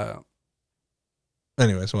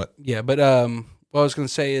 Anyways, what? Yeah, but what I was going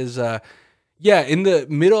to say is, in the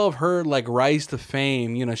middle of her, like, rise to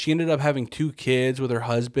fame, she ended up having 2 kids with her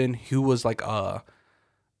husband who was, like, I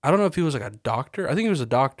don't know if he was, like, a doctor. I think he was a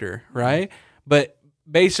doctor, right? But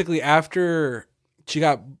basically after she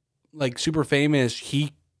got, like, super famous,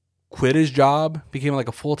 he quit his job, became like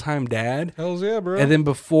a full-time dad. Hells yeah, bro. And then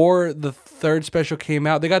before the 3rd special came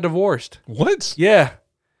out, they got divorced. What? Yeah.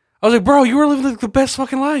 I was like, bro, you were living like the best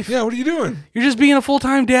fucking life. Yeah, what are you doing? You're just being a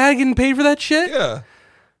full-time dad getting paid for that shit? Yeah.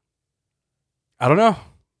 I don't know.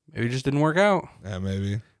 Maybe it just didn't work out. Yeah,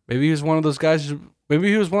 maybe. Maybe he was one of those guys. Maybe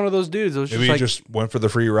he was one of those dudes. That was maybe he just went for the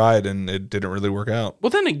free ride and it didn't really work out. Well,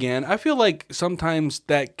 then again, I feel like sometimes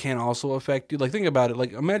that can also affect you. Like, think about it.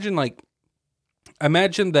 Like, imagine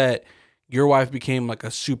that your wife became like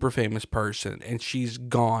a super famous person and she's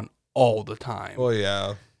gone all the time. Well,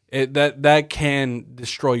 yeah. That can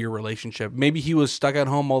destroy your relationship. Maybe he was stuck at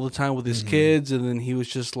home all the time with his kids, and then he was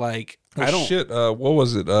just like, Well, I don't. shit. What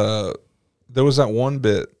was it? There was that one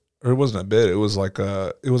bit, or it wasn't a bit. It was like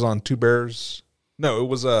it was on Two Bears. No, it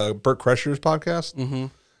was Burt Kreischer's podcast. Mm-hmm.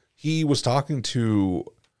 He was talking to,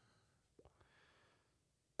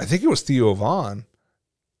 I think it was Theo Vaughn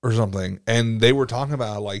or something, and they were talking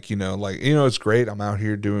about it's great. I'm out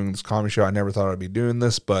here doing this comedy show. I never thought I'd be doing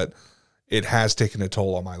this, but it has taken a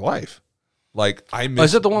toll on my life. Like I miss.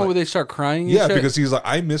 Is that the one where they start crying? Yeah, and shit? because he's like,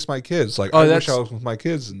 I miss my kids. Like, Oh, I wish that's- I was with my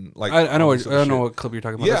kids, and like, I know. all this I don't know shit. what clip you're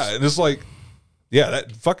talking about. Yeah, and it's like, yeah,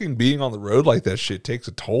 that fucking being on the road like that shit takes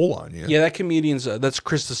a toll on you. Yeah, that comedian's that's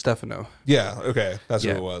Chris Stefano. Yeah, okay, that's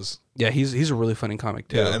Yeah. what it was. Yeah, he's a really funny comic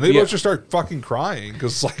too. Yeah, and they both just start fucking crying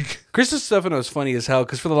because like, Chris Stefano is funny as hell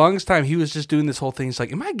because for the longest time he was just doing this whole thing. He's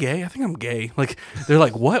like, "Am I gay? I think I'm gay." Like they're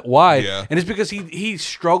like, "What? Why?" Yeah. And it's because he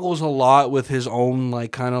struggles a lot with his own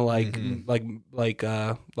like kind of like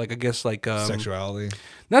I guess like sexuality.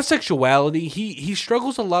 not sexuality. He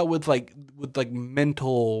struggles a lot with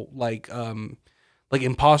mental like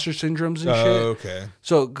imposter syndromes and shit. Okay.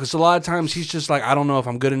 So, because a lot of times he's just like, I don't know if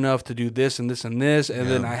I'm good enough to do this and this and this, and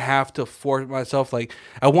then I have to force myself. Like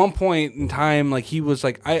at one point in time, like he was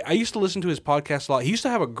like, I used to listen to his podcast a lot. He used to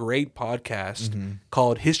have a great podcast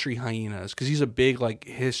called History Hyenas because he's a big like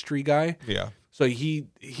history guy. Yeah. So he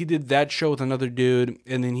did that show with another dude,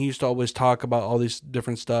 and then he used to always talk about all this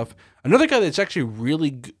different stuff. Another guy that's actually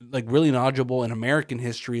really knowledgeable in American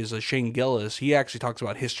history is Shane Gillis. He actually talks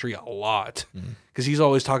about history a lot because he's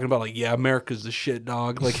always talking about like, yeah, America's the shit,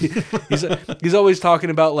 dog. Like he's always talking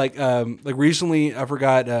about like recently I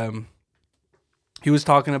forgot he was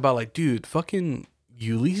talking about like, dude, fucking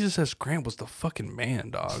Ulysses S. Grant was the fucking man,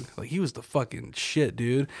 dog. Like he was the fucking shit,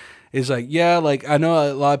 dude. It's like, yeah, like I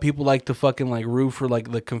know a lot of people like to fucking like root for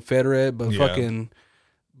like the Confederate, but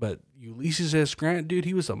but Ulysses S. Grant, dude,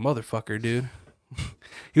 he was a motherfucker, dude.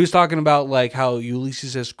 He was talking about like how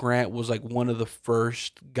Ulysses S. Grant was like one of the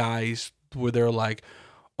first guys where they're like,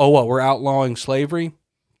 oh, what, we're outlawing slavery?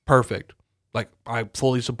 Perfect. Like I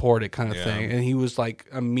fully support it, kind of thing. And he was like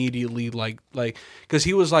immediately like because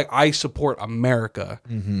he was like, I support America,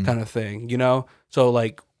 kind of thing, you know. So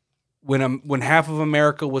like when half of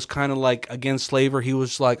America was kind of like against slavery, he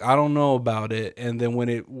was like, I don't know about it. And then when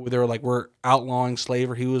they were like, we're outlawing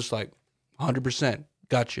slavery, he was like, 100%,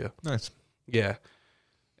 gotcha. Nice. Yeah.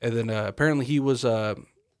 And then apparently he was a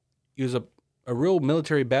real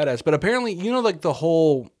military badass. But apparently, you know, like the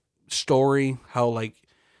whole story, how like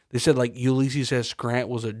they said like Ulysses S. Grant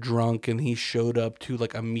was a drunk and he showed up to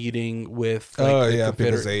like a meeting with like,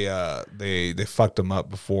 because they fucked him up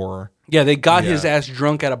before. Yeah, they got his ass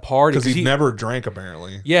drunk at a party because he never drank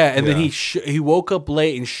apparently. Yeah, and then he woke up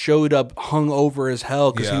late and showed up hungover as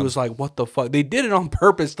hell because he was like, "What the fuck?" They did it on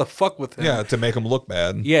purpose to fuck with him. Yeah, to make him look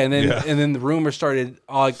bad. Yeah, and then the rumor started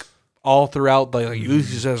like all throughout like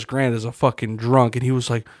Ulysses S. Grant is a fucking drunk, and he was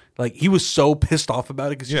like he was so pissed off about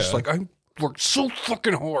it because he's just like, I worked so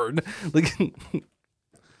fucking hard. Like,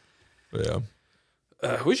 yeah.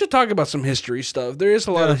 We should talk about some history stuff. There is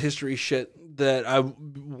a lot of history shit that I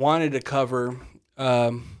wanted to cover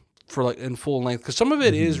for like in full length because some of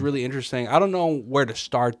it is really interesting. I don't know where to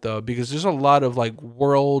start though because there's a lot of like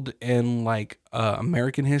world and like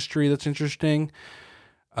American history that's interesting.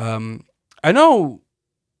 I know.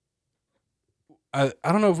 I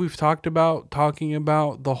don't know if we've talking about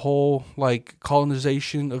the whole like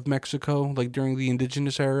colonization of Mexico like during the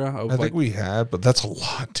indigenous era. I think we had, but that's a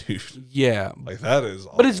lot, dude. Yeah, like that is.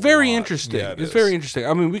 But it's very lot. interesting. Yeah, it's very interesting.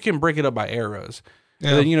 I mean, we can break it up by eras. Yeah.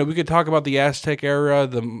 And then, you know, we could talk about the Aztec era,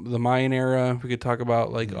 the Mayan era. We could talk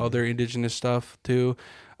about like other indigenous stuff too.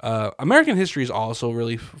 American history is also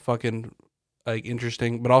really fucking like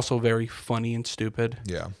interesting, but also very funny and stupid.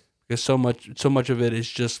 Yeah. Because so much of it is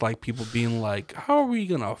just like people being like, "How are we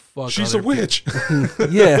gonna fuck?" She's a witch.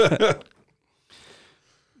 Yeah.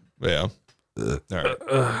 Yeah. All right.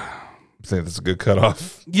 I think that's a good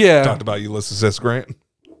cutoff. Yeah. Talked about Ulysses S. Grant.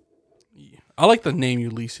 I like the name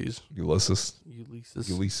Ulysses. Ulysses.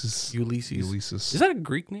 Ulysses. Ulysses. Is that a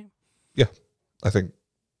Greek name? Yeah, I think.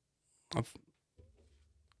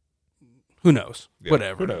 Who knows? Yeah.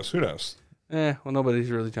 Whatever. Who knows? Well,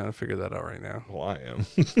 nobody's really trying to figure that out right now. Well, I am.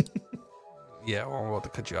 Yeah, well, I'm about to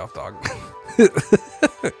cut you off, dog.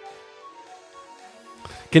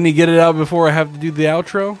 Can you get it out before I have to do the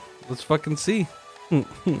outro? Let's fucking see.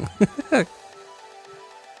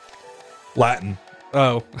 Latin.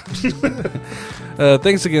 Oh.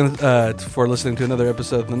 Thanks again for listening to another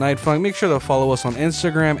episode of The Night Funk. Make sure to follow us on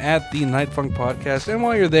Instagram at The Night Funk Podcast. And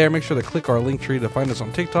while you're there, make sure to click our link tree to find us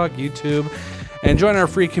on TikTok, YouTube, and join our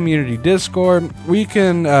free community Discord, where you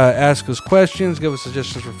can ask us questions, give us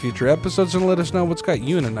suggestions for future episodes, and let us know what's got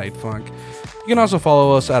you in a night funk. You can also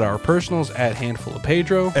follow us at our personals at Handful of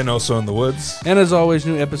Pedro. And also in the woods. And as always,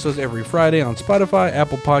 new episodes every Friday on Spotify,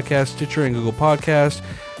 Apple Podcasts, Stitcher, and Google Podcasts.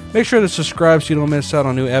 Make sure to subscribe so you don't miss out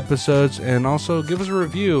on new episodes, and also give us a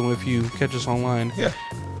review if you catch us online. Yeah.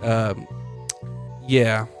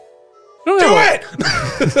 Yeah. Do it!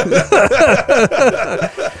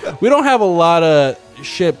 We don't have a lot of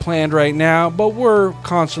shit planned right now, but we're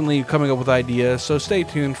constantly coming up with ideas, so stay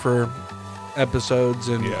tuned for episodes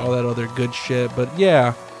and all that other good shit. But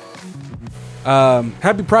yeah.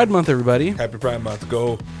 Happy Pride Month, everybody. Happy Pride Month.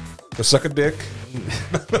 Go suck a dick.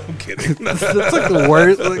 I'm kidding. That's like the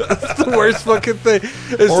worst. Like, that's the worst fucking thing.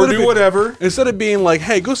 Or do whatever. Instead of being like,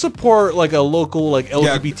 "Hey, go support like a local like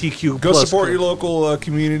LGBTQ." Go plus support club. your local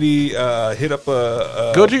community. Hit up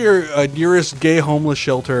a. Go to your nearest gay homeless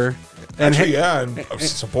shelter. And Actually, and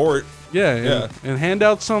support. Yeah, and hand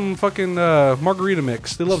out some fucking margarita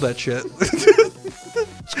mix. They love that shit.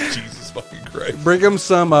 Jesus fucking Christ. Bring them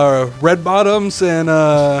some red bottoms and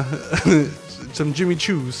some Jimmy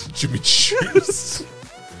Choo's. Jimmy Choo's.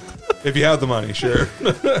 If you have the money, sure.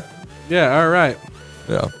 Yeah, all right.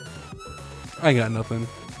 Yeah. I ain't got nothing.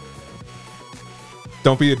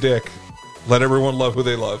 Don't be a dick. Let everyone love who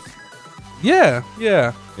they love. Yeah.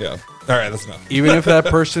 Yeah. All right, that's enough. Even if that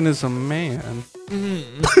person is a man.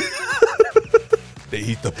 They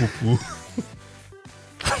eat the poo-poo.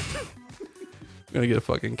 I'm gonna get a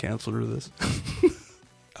fucking canceled for this.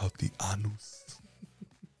 Out the anus.